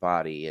hitting your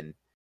body, and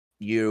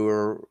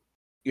you're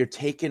you're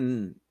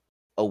taken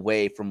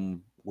away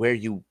from where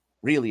you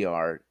really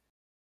are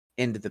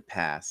into the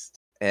past,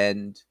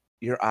 and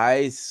your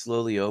eyes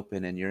slowly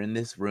open, and you're in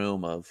this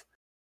room of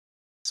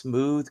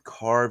smooth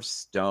carved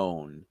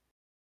stone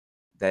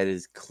that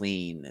is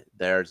clean.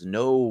 There's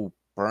no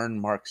burn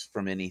marks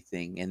from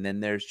anything. And then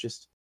there's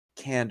just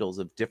candles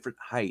of different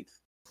height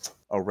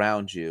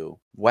around you,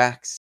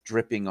 wax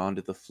dripping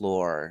onto the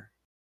floor,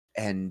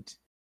 and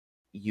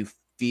you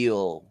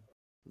feel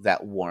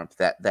that warmth,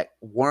 that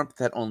warmth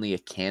that only a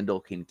candle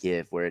can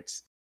give, where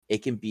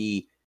it can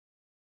be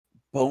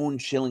bone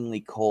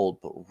chillingly cold,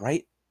 but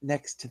right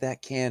next to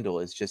that candle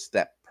is just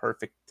that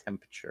perfect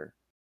temperature.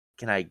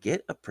 Can I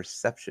get a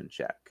perception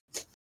check?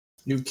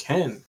 You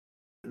can.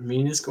 I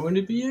mean, it's going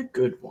to be a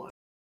good one.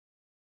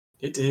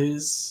 It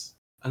is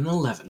an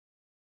 11.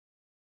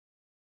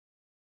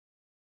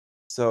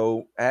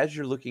 So as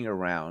you're looking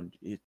around,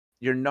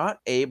 you're not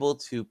able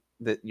to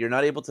you're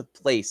not able to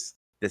place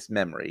this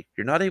memory.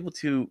 You're not able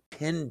to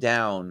pin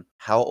down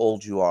how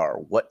old you are,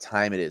 what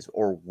time it is,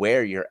 or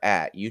where you're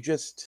at.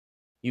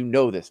 You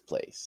know this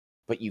place,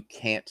 but you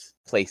can't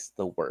place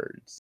the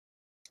words.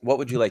 What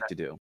would you like to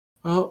do?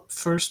 Well,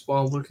 first,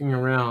 while looking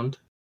around,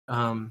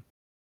 um,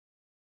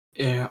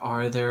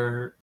 are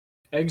there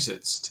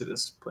exits to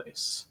this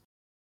place?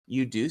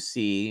 You do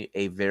see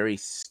a very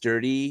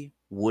sturdy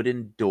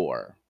wooden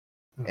door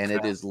and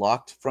it is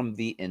locked from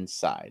the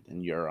inside,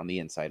 and you're on the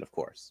inside, of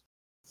course.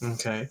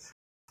 Okay.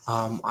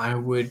 I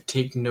would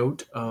take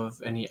note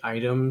of any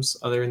items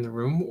other in the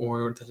room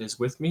or that is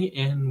with me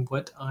and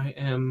what I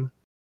am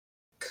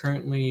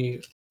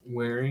currently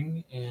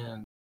wearing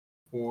and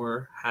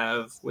or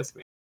have with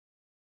me.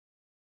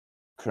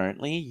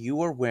 Currently,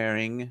 you are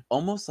wearing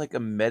almost like a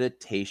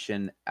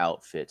meditation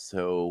outfit.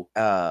 So,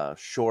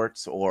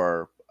 shorts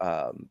or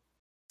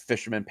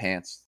fisherman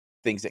pants,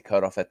 things that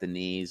cut off at the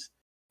knees,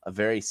 a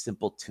very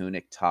simple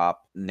tunic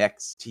top.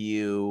 Next to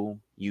you,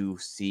 you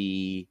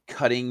see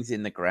cuttings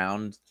in the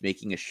ground,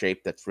 making a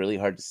shape that's really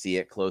hard to see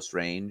at close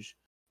range.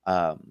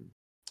 Um,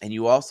 and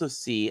you also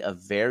see a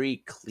very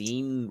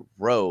clean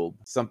robe,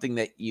 something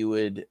that you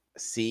would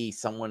see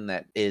someone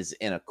that is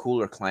in a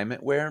cooler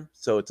climate wear.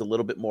 So it's a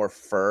little bit more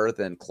fur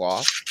than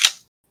cloth.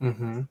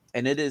 Mm-hmm.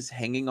 And it is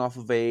hanging off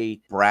of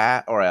a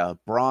brat or a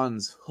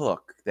bronze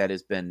hook that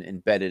has been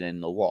embedded in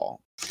the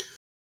wall.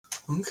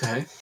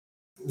 Okay.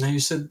 Now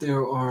you said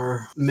there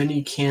are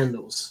many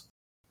candles,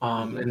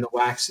 Mhm. and the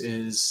wax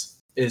is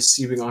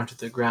seeping onto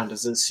the ground.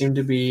 Does it seem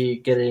to be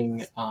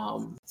getting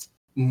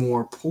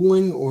more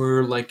pooling,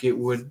 or like it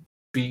would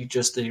be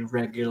just a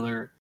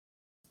regular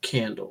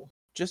candle?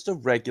 Just a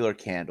regular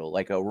candle,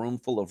 like a room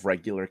full of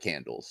regular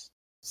candles.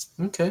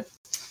 Okay.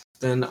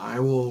 Then I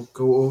will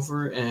go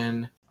over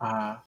and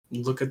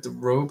look at the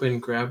robe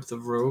and grab the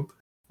robe.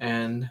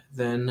 And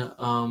then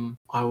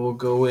I will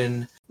go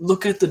and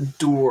look at the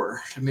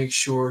door to make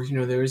sure,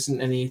 there isn't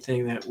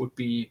anything that would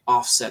be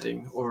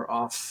offsetting or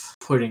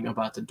off-putting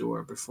about the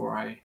door before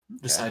I Okay.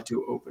 decide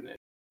to open it.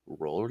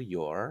 Roll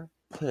your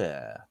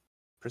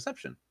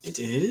perception. It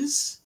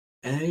is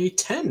a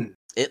 10.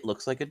 It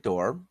looks like a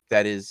door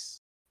that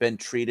is been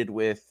treated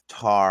with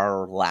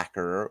tar,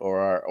 lacquer,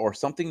 or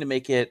something to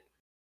make it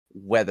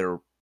weather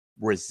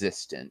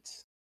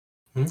resistant.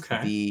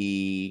 Okay.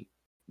 The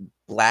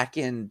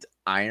blackened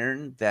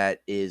iron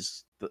that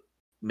is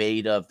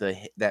made of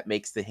that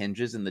makes the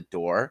hinges in the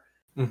door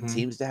Mm-hmm.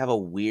 seems to have a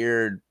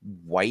weird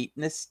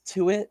whiteness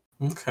to it.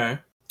 Okay.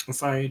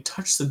 If I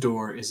touch the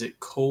door, is it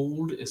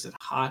cold? Is it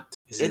hot?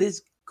 It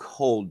is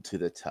cold to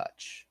the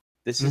touch.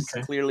 This is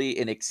Okay. clearly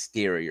an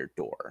exterior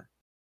door.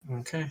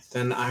 Okay,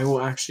 then I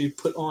will actually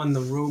put on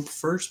the robe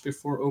first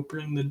before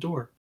opening the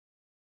door.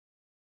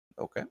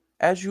 Okay.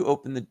 As you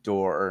open the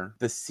door,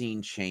 the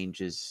scene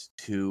changes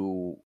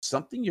to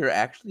something you're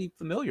actually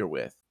familiar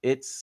with.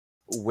 It's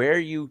where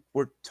you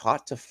were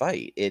taught to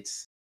fight.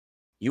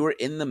 You were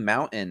in the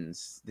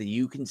mountains.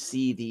 You can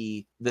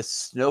see the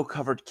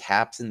snow-covered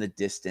caps in the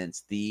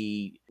distance,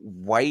 the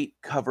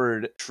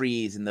white-covered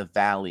trees in the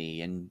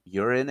valley, and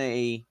you're in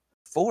a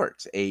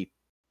fort, a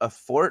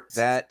fort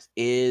that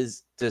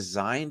is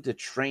designed to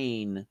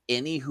train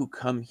any who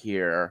come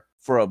here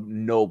for a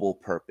noble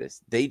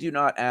purpose. They do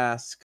not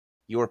ask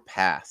your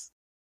past.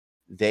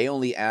 They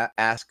only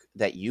ask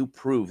that you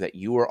prove that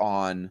you are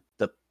on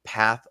the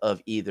path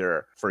of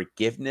either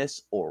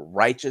forgiveness or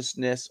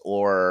righteousness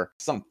or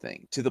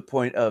something, to the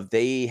point of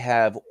they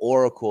have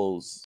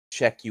oracles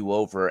check you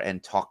over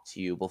and talk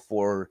to you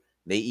before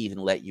they even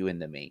let you in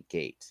the main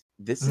gate.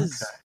 This Okay.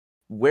 is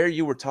where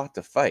you were taught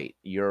to fight.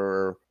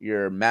 Your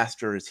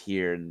master is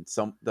here, and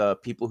the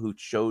people who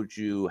showed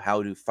you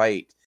how to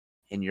fight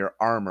in your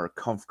armor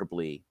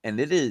comfortably. And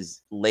it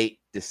is late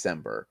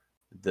December.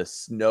 The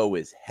snow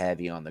is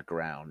heavy on the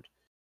ground,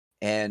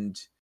 and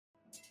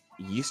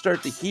you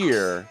start to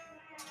hear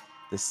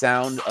the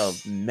sound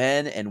of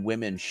men and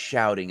women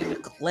shouting and the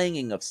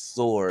clanging of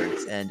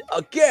swords, and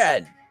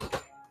again,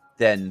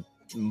 then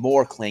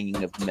more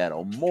clanging of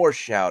metal, more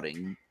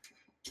shouting,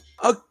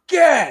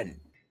 again,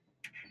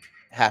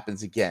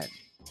 happens again.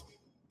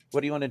 What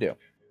do you want to do?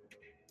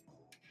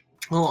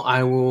 Well,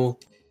 I will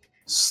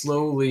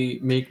slowly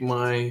make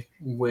my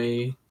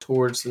way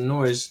towards the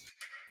noise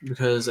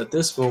because at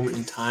this moment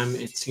in time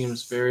it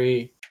seems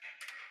very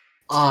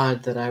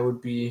odd that I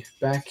would be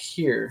back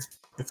here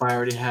if I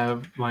already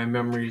have my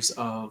memories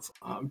of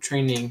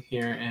training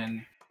here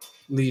and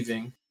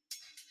leaving.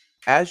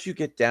 As you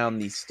get down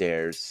these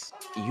stairs,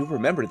 you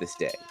remember this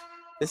day.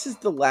 This is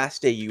the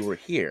last day you were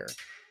here.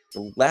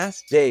 The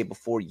last day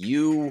before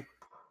you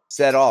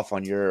set off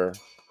on your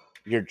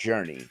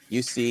journey.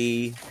 You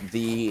see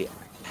the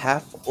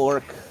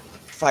half-orc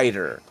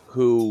fighter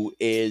who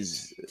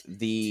is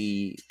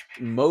the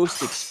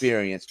most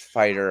experienced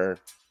fighter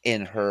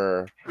in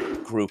her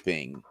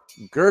grouping.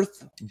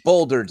 Girth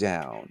Boulder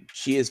Down.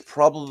 She is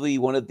probably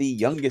one of the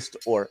youngest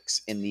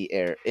orcs in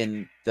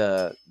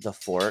the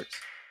fort.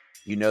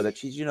 You know that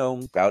she's,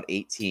 about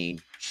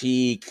 18.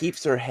 She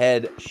keeps her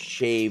head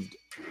shaved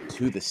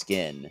to the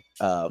skin.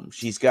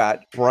 She's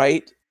got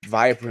bright,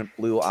 vibrant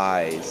blue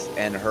eyes,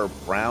 and her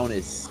brown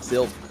is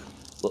silk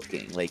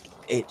looking. Like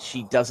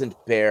she doesn't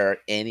bear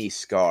any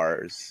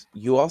scars.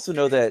 You also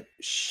know that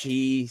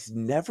she's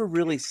never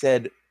really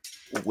said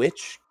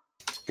which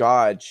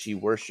god she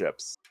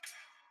worships,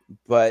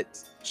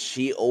 but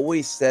she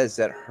always says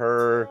that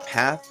her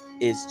path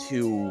is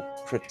to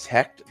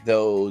protect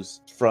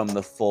those from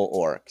the full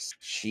orcs.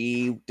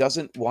 She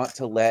doesn't want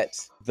to let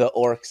the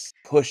orcs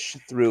push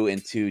through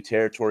into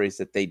territories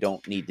that they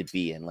don't need to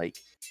be in. Like,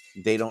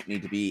 they don't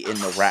need to be in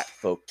the rat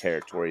folk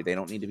territory. They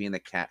don't need to be in the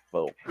cat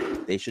folk.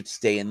 They should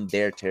stay in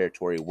their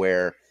territory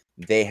where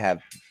they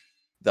have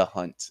the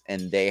hunt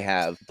and they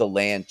have the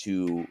land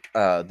to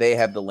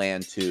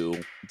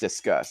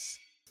discuss.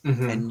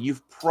 And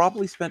you've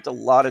probably spent a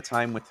lot of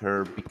time with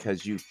her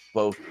because you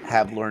both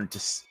have learned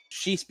to.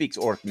 She speaks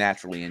Orc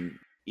naturally, and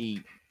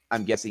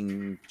I'm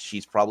guessing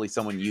she's probably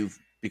someone you've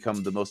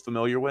become the most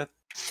familiar with.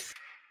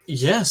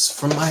 Yes,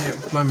 from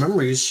my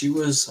memories, she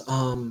was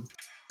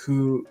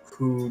who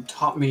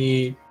taught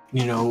me,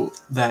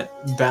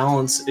 that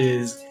balance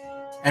is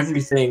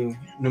everything.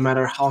 No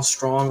matter how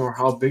strong or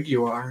how big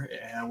you are,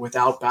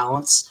 without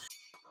balance,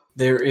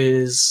 there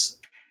is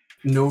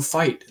no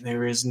fight.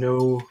 There is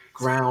no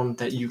ground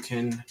that you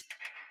can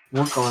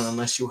work on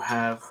unless you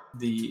have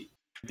the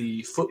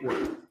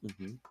footwork.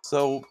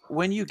 So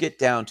when you get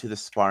down to the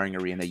sparring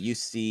arena, you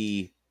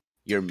see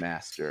your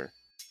master.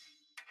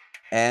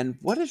 And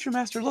what does your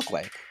master look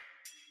like?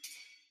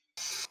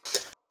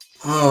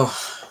 Oh,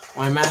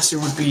 my master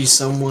would be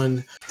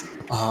someone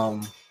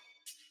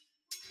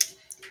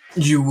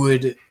you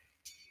would,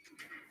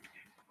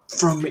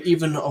 from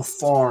even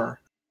afar,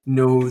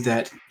 know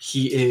that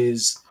he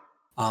is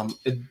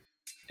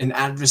an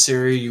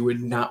adversary you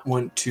would not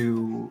want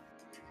to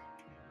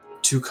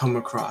come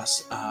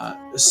across.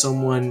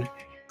 Someone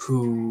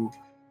who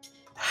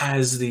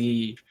has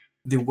the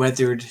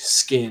weathered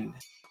skin,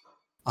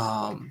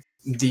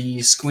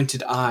 the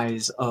squinted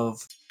eyes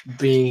of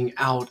being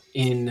out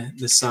in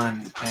the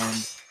sun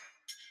and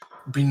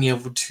being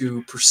able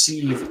to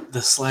perceive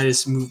the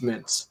slightest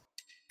movements,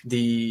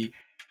 the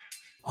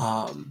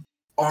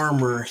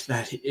armor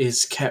that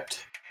is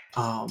kept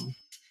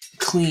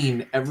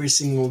clean every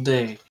single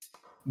day,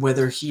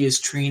 whether he is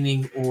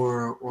training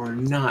or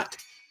not.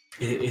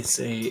 It's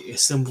a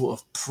symbol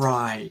of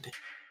pride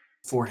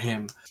for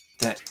him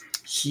that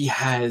he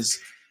has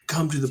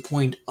come to the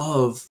point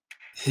of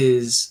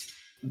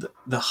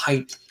the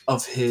height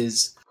of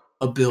his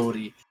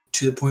ability,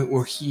 to the point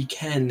where he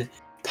can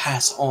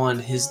pass on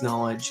his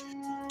knowledge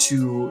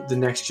to the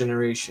next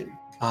generation.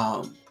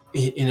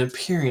 In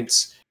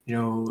appearance,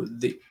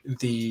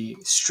 the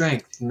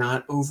strength,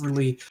 not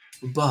overly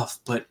buff,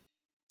 but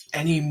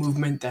any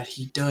movement that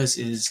he does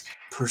is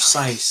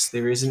precise.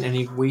 There isn't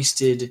any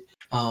wasted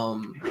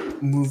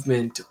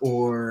movement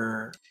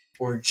or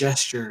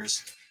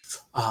gestures.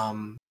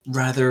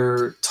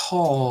 Rather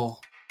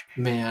tall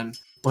man,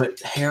 but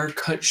hair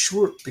cut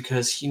short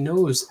because he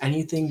knows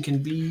anything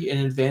can be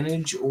an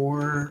advantage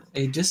or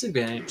a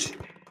disadvantage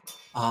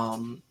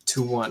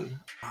to one.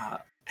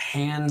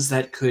 Hands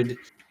that could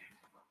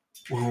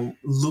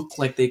look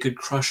like they could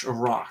crush a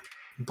rock,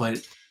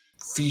 but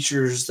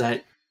features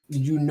that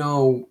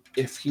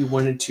if he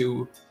wanted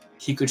to,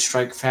 he could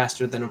strike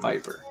faster than a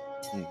viper.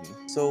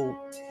 So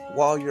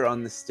while you're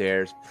on the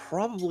stairs,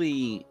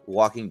 probably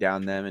walking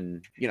down them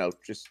and,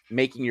 just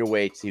making your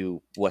way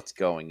to what's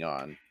going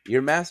on,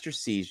 your master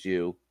sees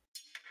you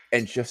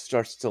and just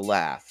starts to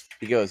laugh.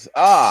 He goes,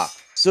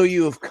 so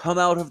you have come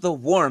out of the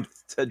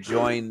warmth to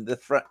join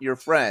your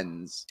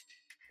friends.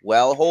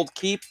 Well, Hold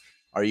Keep,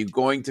 are you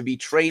going to be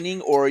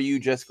training or are you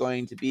just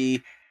going to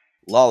be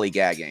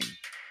lollygagging?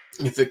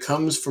 If it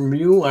comes from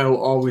you, I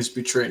will always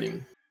be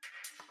training.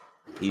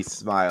 He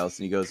smiles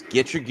and he goes,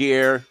 get your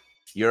gear.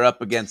 You're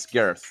up against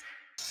Girth.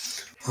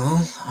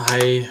 Well,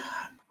 I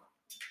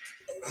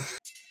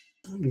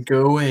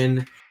go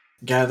and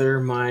gather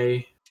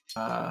my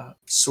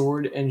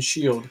sword and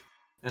shield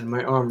and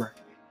my armor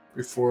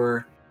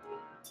before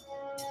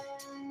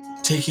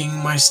taking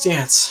my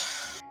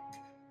stance.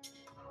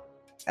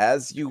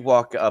 As you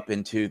walk up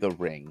into the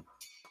ring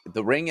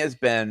has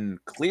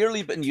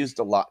clearly been used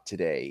a lot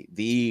today.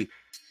 The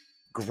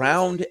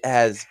ground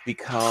has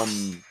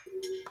become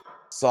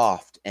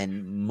soft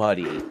and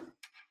muddy.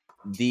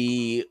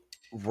 The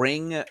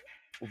ring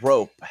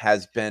rope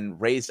has been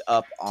raised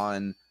up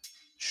on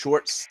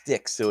short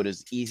sticks so it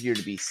is easier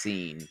to be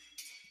seen.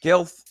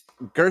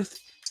 Girth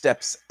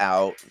steps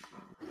out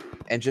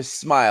and just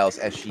smiles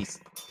as she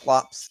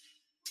plops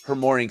her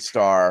Morning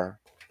Star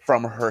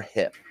from her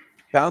hip.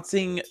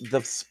 Bouncing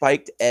the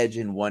spiked edge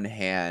in one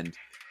hand,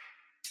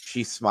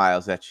 she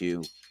smiles at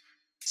you.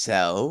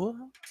 So,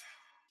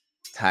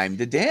 time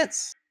to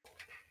dance.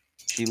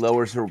 She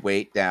lowers her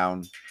weight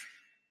down,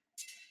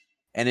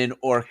 and in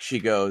Orc she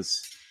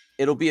goes,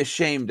 it'll be a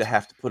shame to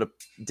have to put a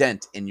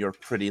dent in your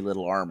pretty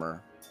little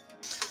armor.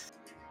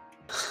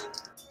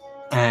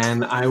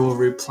 And I will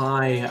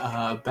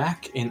reply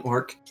back in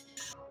Orc,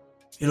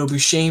 it'll be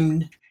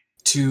shame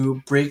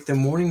to break the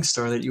Morning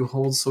Star that you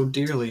hold so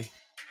dearly.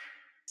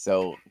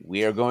 So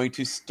we are going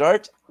to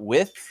start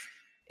with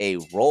a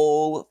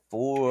roll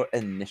for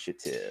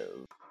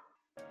initiative.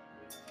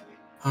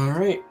 All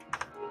right.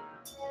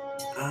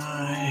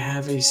 I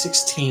have a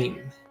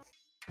 16.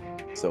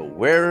 So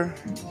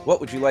what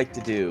would you like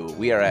to do?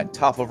 We are at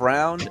top of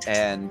round,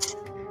 and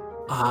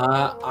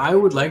I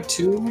would like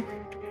to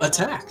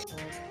attack.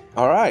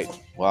 All right.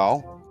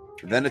 Well,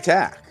 then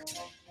attack.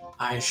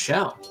 I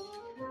shall.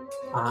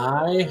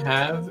 I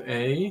have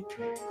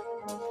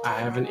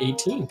an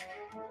 18.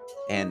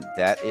 And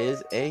that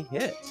is a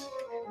hit.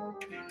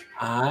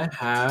 I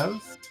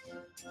have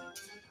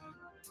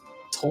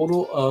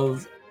total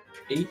of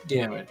 8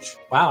 damage.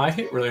 Wow, I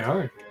hit really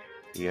hard.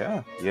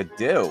 Yeah, you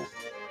do.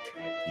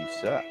 You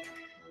suck.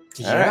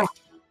 Yeah. All right.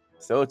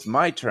 So it's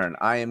my turn.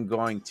 I am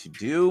going to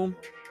do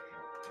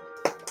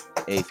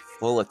a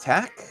full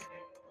attack.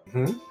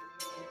 Mhm.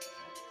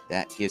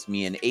 That gives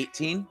me an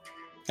 18.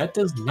 That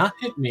does not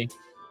hit me.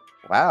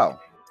 Wow.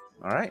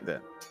 All right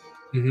then.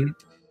 Mm-hmm.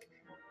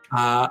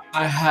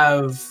 I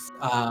have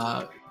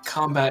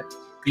combat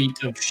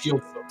feat of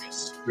shield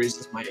focus,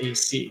 raises my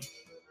AC.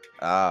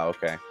 Ah,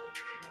 okay.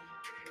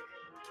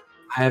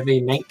 I have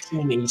a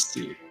 19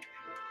 AC.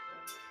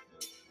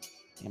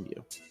 Damn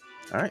you.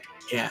 All right.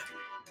 Yeah.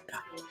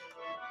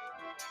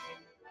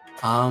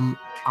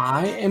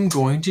 I am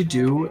going to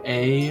do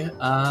a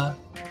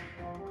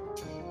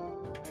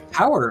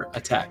power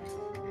attack.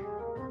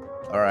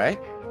 All right.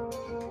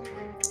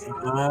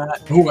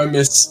 I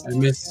miss. I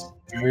miss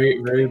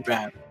very, very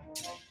bad.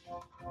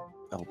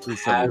 Oh,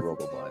 please tell me you roll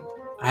the one.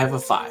 I have a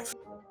 5.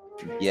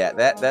 Yeah,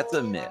 that's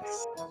a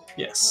miss.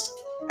 Yes.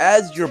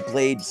 As your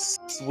blade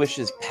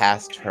swishes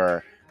past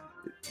her,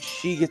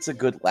 she gets a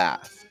good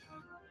laugh.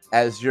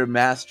 As your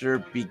master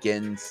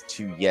begins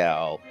to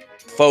yell,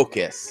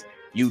 "Focus!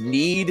 You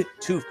need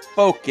to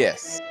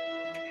focus!"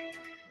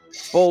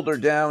 Boulder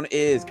Down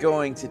is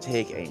going to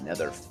take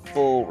another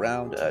full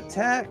round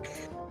attack.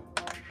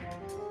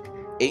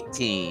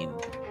 18.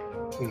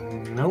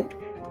 Nope.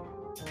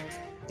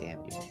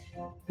 Damn you.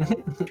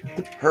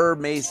 Her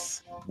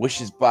mace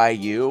wishes by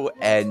you,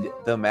 and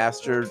the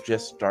master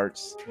just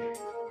starts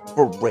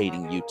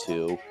berating you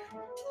two.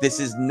 This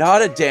is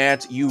not a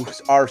dance. You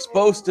are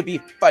supposed to be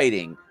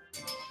fighting.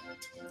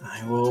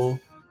 I will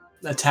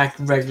attack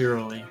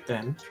regularly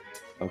then.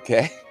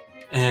 Okay.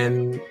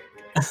 And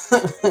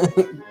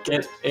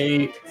get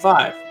a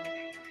 5.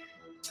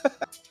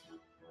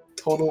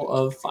 Total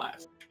of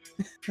 5.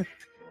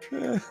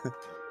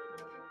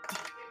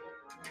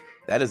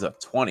 That is a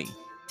 20.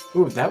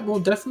 Ooh, that will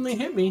definitely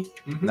hit me.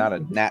 Mhm. Not a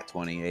nat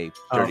 20, a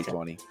Oh, dirty okay.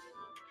 20.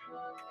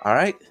 All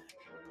right.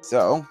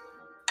 So,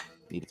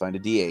 need to find a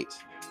D8.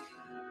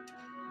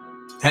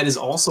 That is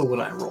also what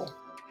I roll.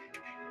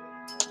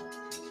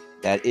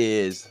 That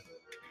is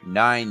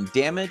 9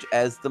 damage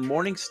as the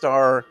Morning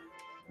Star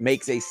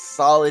makes a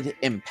solid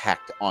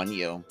impact on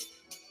you.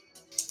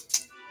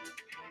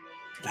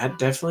 That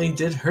definitely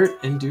did hurt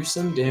and do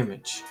some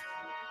damage.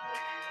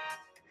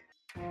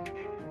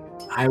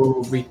 I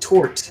will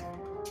retort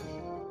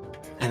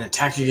and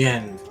attack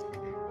again.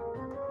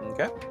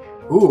 Okay.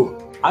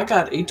 Ooh, I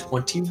got a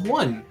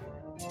 21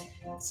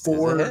 Does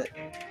for it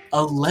hit?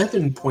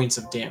 11 points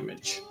of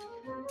damage.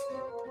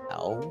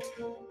 Ow.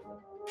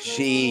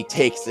 She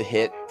takes a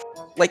hit.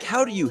 Like,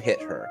 how do you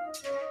hit her?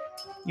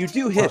 You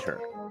do hit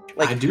her.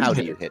 Like, I do how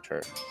do hit you her. hit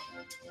her?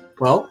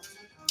 Well,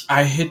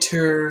 I hit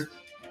her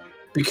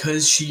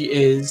because she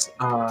is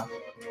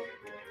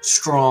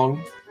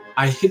strong.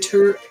 I hit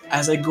her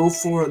as I go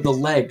for the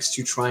legs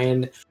to try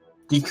and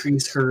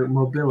decrease her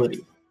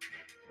mobility.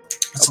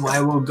 So Okay.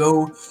 I will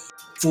go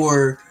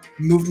for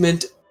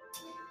movement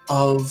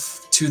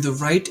to the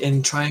right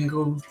and try and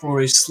go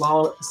for a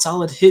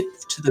solid hit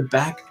to the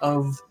back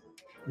of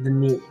the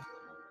knee.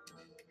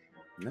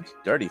 That's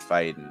dirty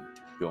fighting.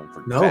 Going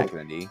for No. back of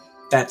the knee.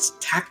 That's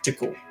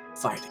tactical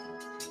fighting.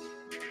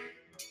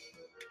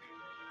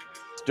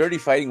 It's dirty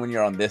fighting when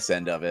you're on this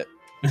end of it.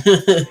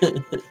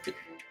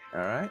 All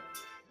right.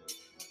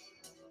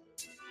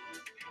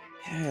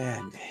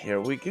 And here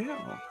we go.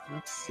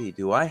 Let's see.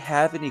 Do I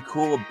have any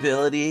cool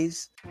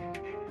abilities?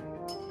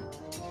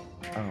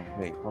 Oh,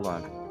 wait. Hold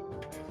on.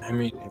 I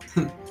mean,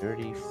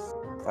 Dirty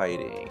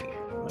fighting.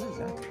 What is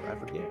that? I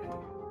forget.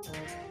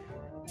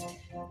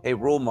 Hey,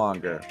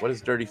 Rulemonger. What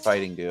does dirty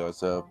fighting do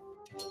as a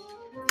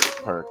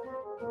perk?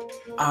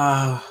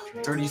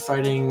 dirty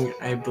fighting,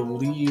 I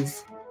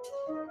believe.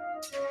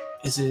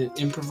 Is it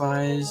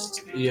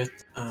improvised? Yet,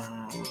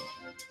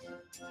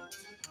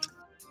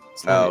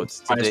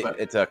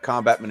 It's a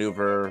combat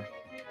maneuver.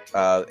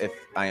 If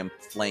I am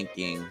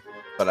flanking,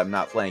 but I'm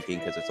not flanking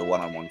because it's a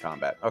one-on-one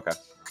combat. Okay.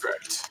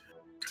 Correct.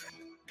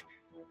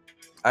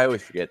 I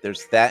always forget.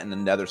 There's that and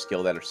another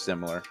skill that are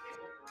similar.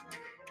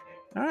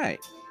 All right.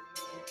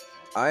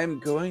 I'm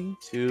going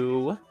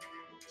to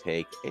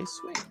take a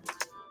swing.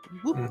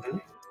 Whoop. Mm-hmm.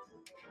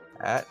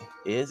 That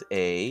is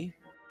a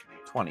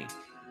 20.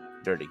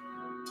 Dirty.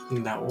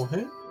 And that will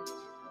hit.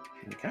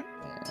 Okay.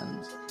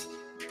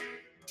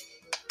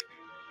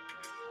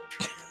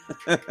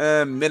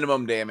 And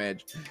minimum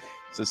damage.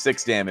 So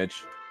 6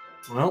 damage.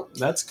 Well,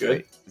 that's good.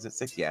 Wait, is it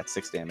 6? Yeah, it's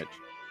 6 damage.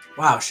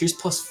 Wow, she's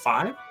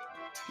 +5?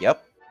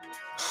 Yep.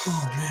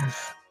 Oh, man.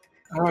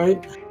 All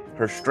right.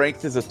 Her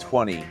strength is a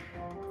 20.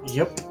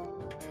 Yep.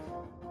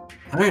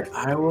 All right,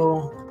 I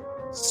will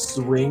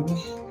swing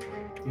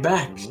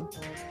back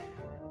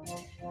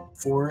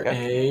for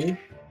Okay.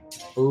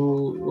 a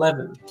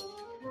 11.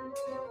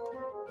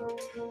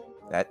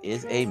 That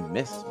is a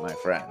miss, my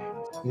friend.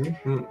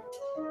 Mhm.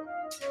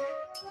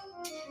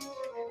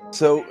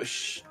 So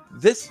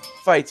this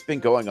fight's been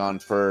going on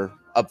for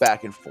a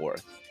back and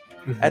forth.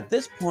 Mhm. At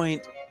this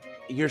point,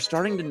 you're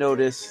starting to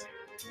notice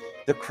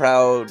the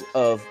crowd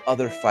of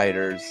other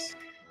fighters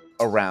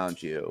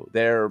around you.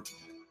 Their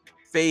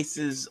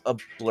faces a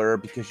blur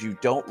because you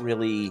don't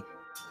really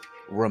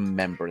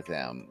remember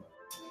them.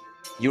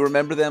 You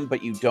remember them,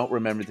 but you don't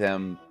remember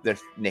their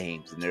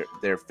names and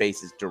their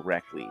faces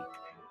directly.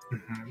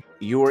 Mhm.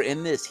 You are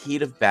in this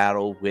heat of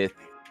battle with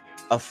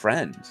a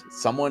friend,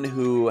 someone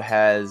who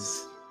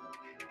has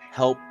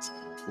helped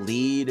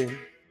lead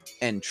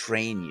and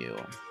train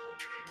you.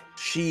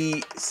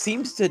 She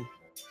seems to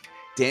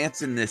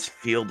dance in this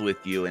field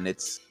with you, and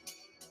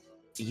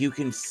you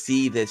can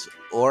see this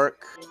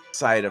orc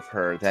side of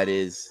her that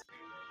is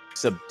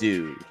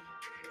subdued.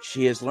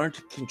 She has learned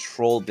to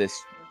control this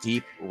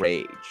deep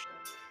rage.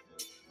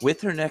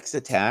 With her next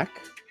attack,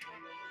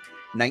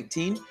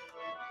 19,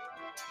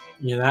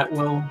 Yeah, that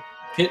will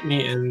hit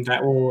me, and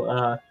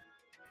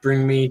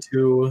bring me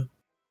to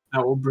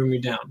that will bring me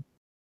down.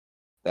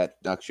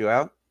 that knocks you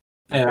out.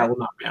 Yeah, that Okay. will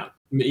knock me out.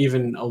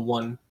 Even a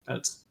one.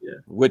 That's yeah,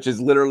 Which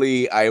is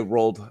literally, I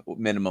rolled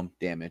minimum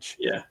damage.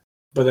 yeah.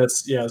 But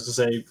that's yeah. I was to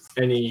say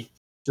any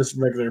just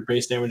regular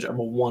base damage of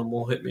a one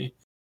will hit me.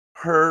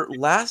 Her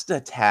last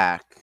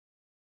attack,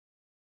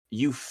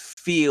 you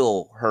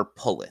feel her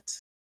pull it.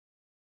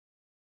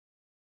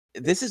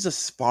 This is a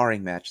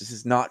sparring match. This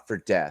is not for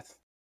death.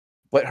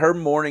 But her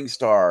Morning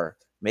Star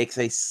makes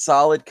a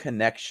solid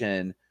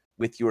connection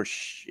with your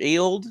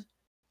shield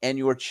and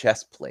your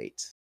chest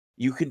plate.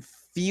 You can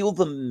feel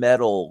the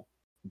metal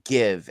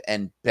give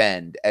and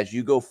bend as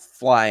you go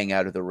flying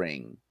out of the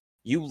ring.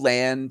 You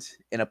land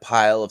in a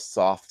pile of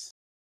soft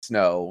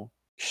snow.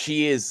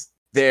 She is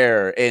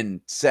there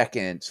in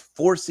seconds,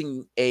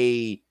 forcing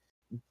a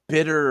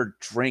bitter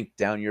drink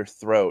down your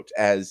throat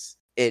as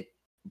it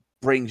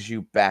brings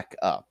you back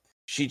up.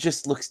 She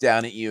just looks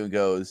down at you and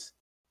goes,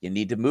 "You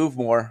need to move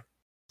more."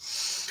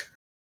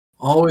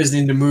 Always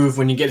need to move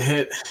when you get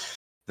hit.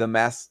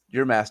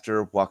 Your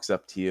master walks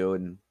up to you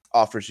and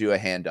offers you a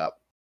hand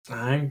up.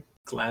 I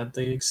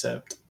gladly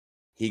accept.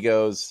 He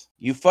goes,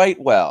 "You fight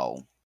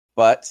well,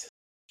 but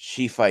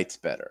she fights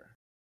better.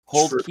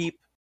 Hold True. keep,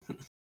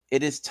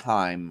 it is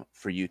time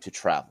for you to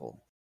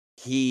travel."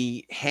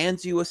 He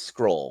hands you a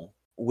scroll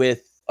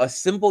with a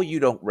symbol you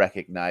don't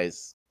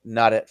recognize,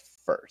 not at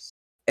first,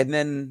 and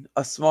then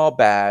a small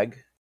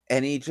bag,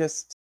 and he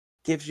just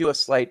gives you a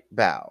slight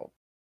bow.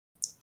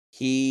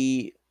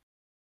 He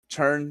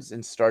turns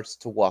and starts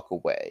to walk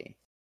away.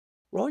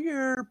 Roll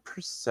your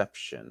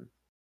perception.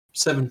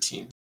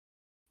 17.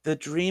 The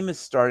dream is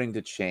starting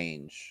to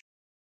change.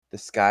 The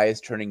sky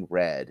is turning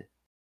red,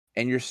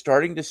 and you're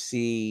starting to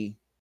see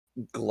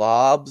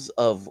globs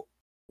of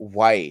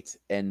white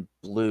and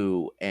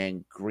blue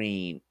and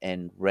green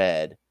and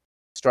red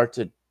start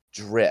to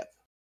drip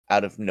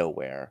out of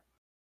nowhere.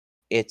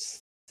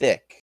 It's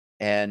thick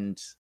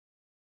and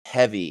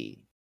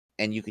heavy,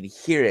 and you can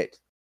hear it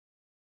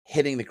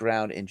hitting the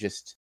ground in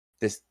just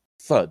this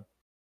thud,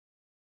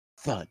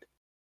 thud,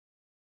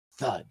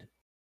 thud.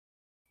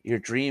 Your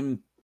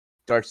dream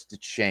starts to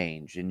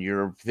change, and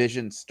your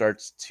vision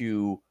starts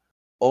to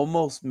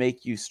almost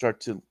make you start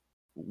to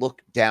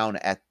look down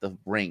at the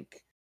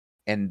rink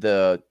and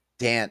the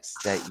dance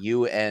that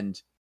you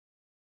and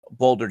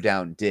Boulder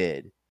Down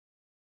did.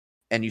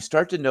 And you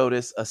start to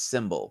notice a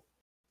symbol.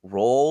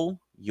 Roll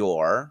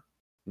your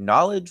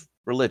knowledge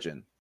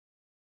religion.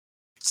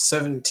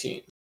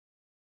 17.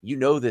 You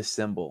know this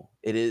symbol.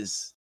 It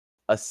is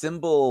a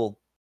symbol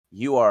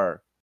you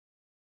are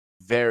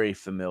very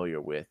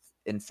familiar with.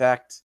 In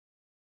fact,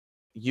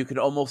 you can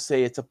almost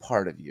say it's a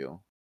part of you.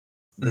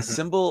 The Mhm.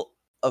 symbol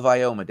of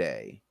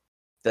Iomade,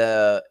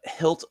 the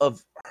hilt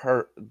of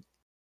her.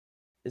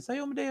 Is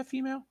Iomade a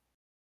female?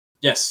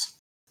 Yes,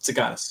 it's a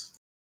goddess.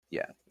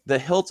 Yeah. The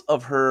hilt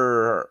of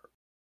her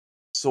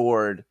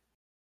sword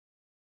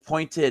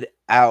pointed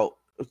out,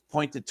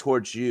 pointed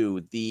towards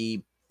you.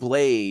 The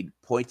blade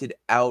pointed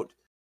out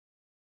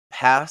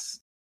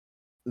past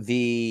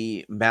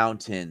the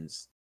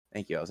mountains.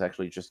 Thank you. I was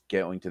actually just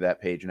going to that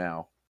page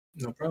now.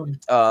 No problem.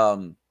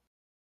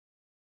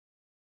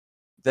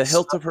 The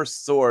hilt of her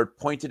sword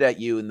pointed at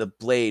you, and the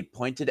blade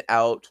pointed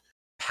out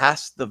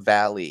past the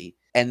valley.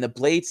 And the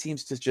blade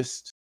seems to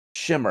just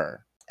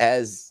shimmer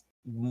as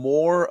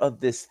more of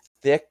this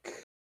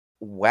thick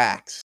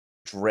wax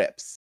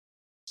drips,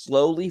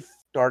 slowly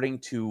starting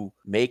to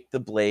make the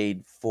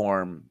blade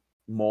form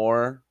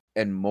more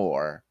and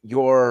more.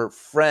 Your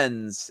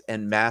friends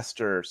and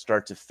master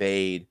start to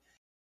fade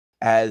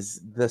as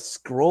the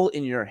scroll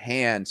in your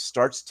hand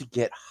starts to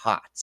get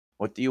hot.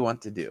 What do you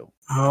want to do?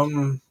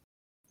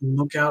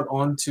 Look out,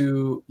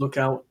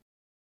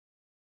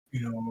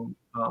 you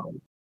know,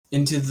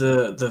 into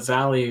the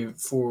valley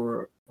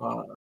for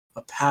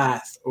a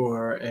path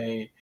or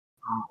a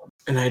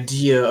an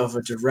idea of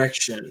a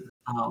direction,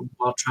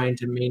 while trying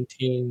to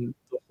maintain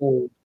the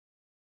hold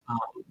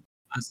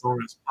as long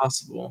as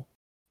possible.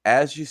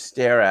 As you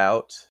stare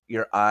out,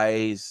 your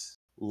eyes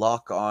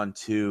lock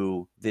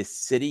onto this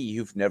city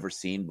you've never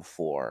seen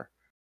before.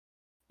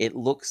 It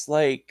looks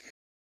like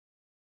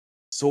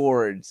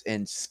swords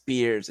and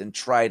spears and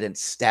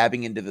tridents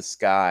stabbing into the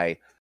sky,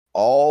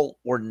 all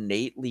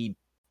ornately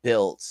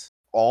built,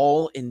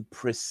 all in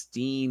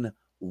pristine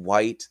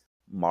white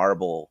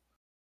marble,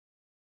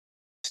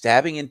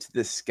 stabbing into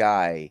the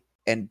sky,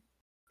 and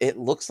it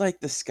looks like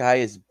the sky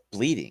is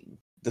bleeding.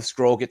 The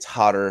scroll gets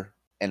hotter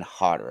and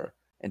hotter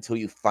until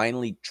you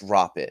finally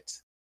drop it.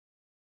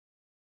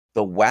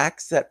 The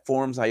wax that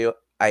forms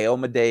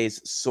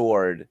Iomede's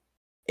sword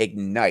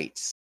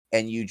ignites,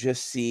 and you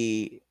just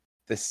see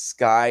the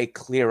sky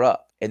clear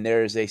up, and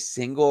there is a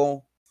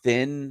single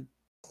thin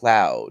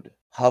cloud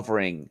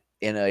hovering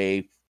in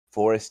a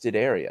forested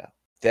area.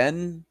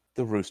 Then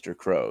the rooster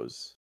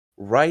crows.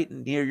 Right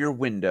near your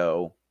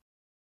window,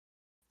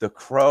 the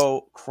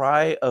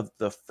cry of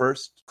the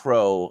first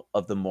crow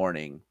of the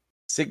morning,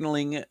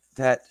 signaling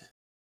that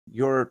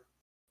your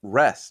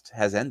rest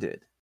has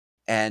ended,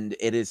 and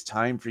it is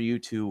time for you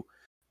to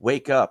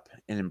wake up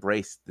and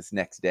embrace this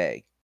next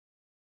day.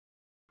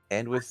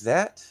 And with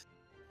that,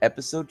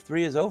 episode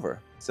 3 is over.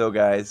 So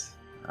guys,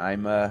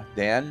 I'm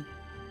Dan,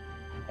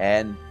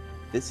 and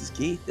this is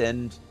Keith,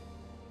 and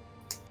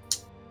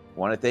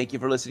want to thank you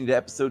for listening to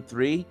episode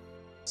 3.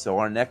 So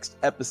our next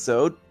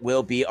episode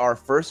will be our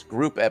first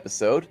group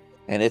episode,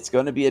 and it's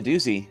going to be a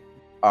doozy.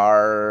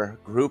 Our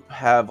group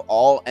have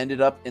all ended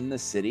up in the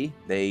city,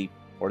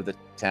 or the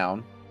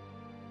town.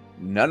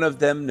 None of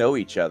them know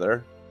each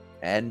other,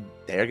 and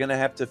they're going to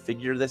have to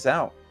figure this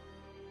out.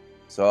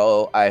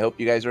 So I hope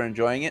you guys are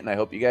enjoying it, and I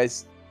hope you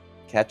guys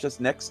catch us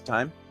next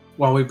time.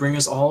 While we bring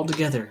us all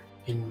together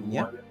in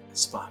one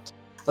spot.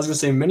 I was going to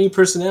say, many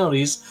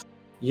personalities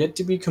yet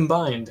to be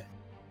combined.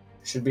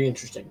 Should be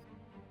interesting.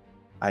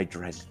 I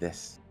dread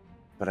this,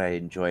 but I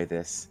enjoy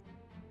this.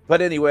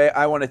 But anyway,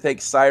 I want to thank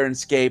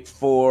Sirenscape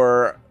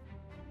for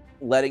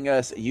letting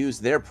us use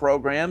their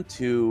program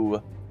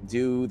to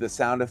do the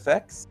sound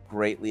effects.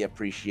 Greatly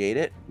appreciate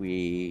it.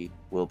 We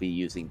will be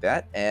using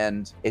that.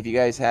 And if you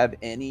guys have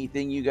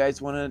anything you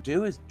guys want to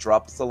do, is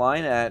drop us a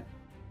line at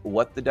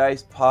What the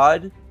Dice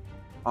Pod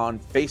on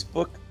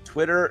Facebook,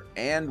 Twitter,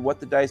 and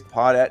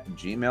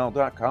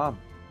whatthedicepod@gmail.com.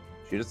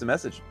 Shoot us a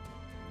message.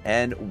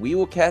 And we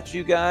will catch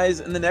you guys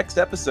in the next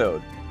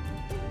episode.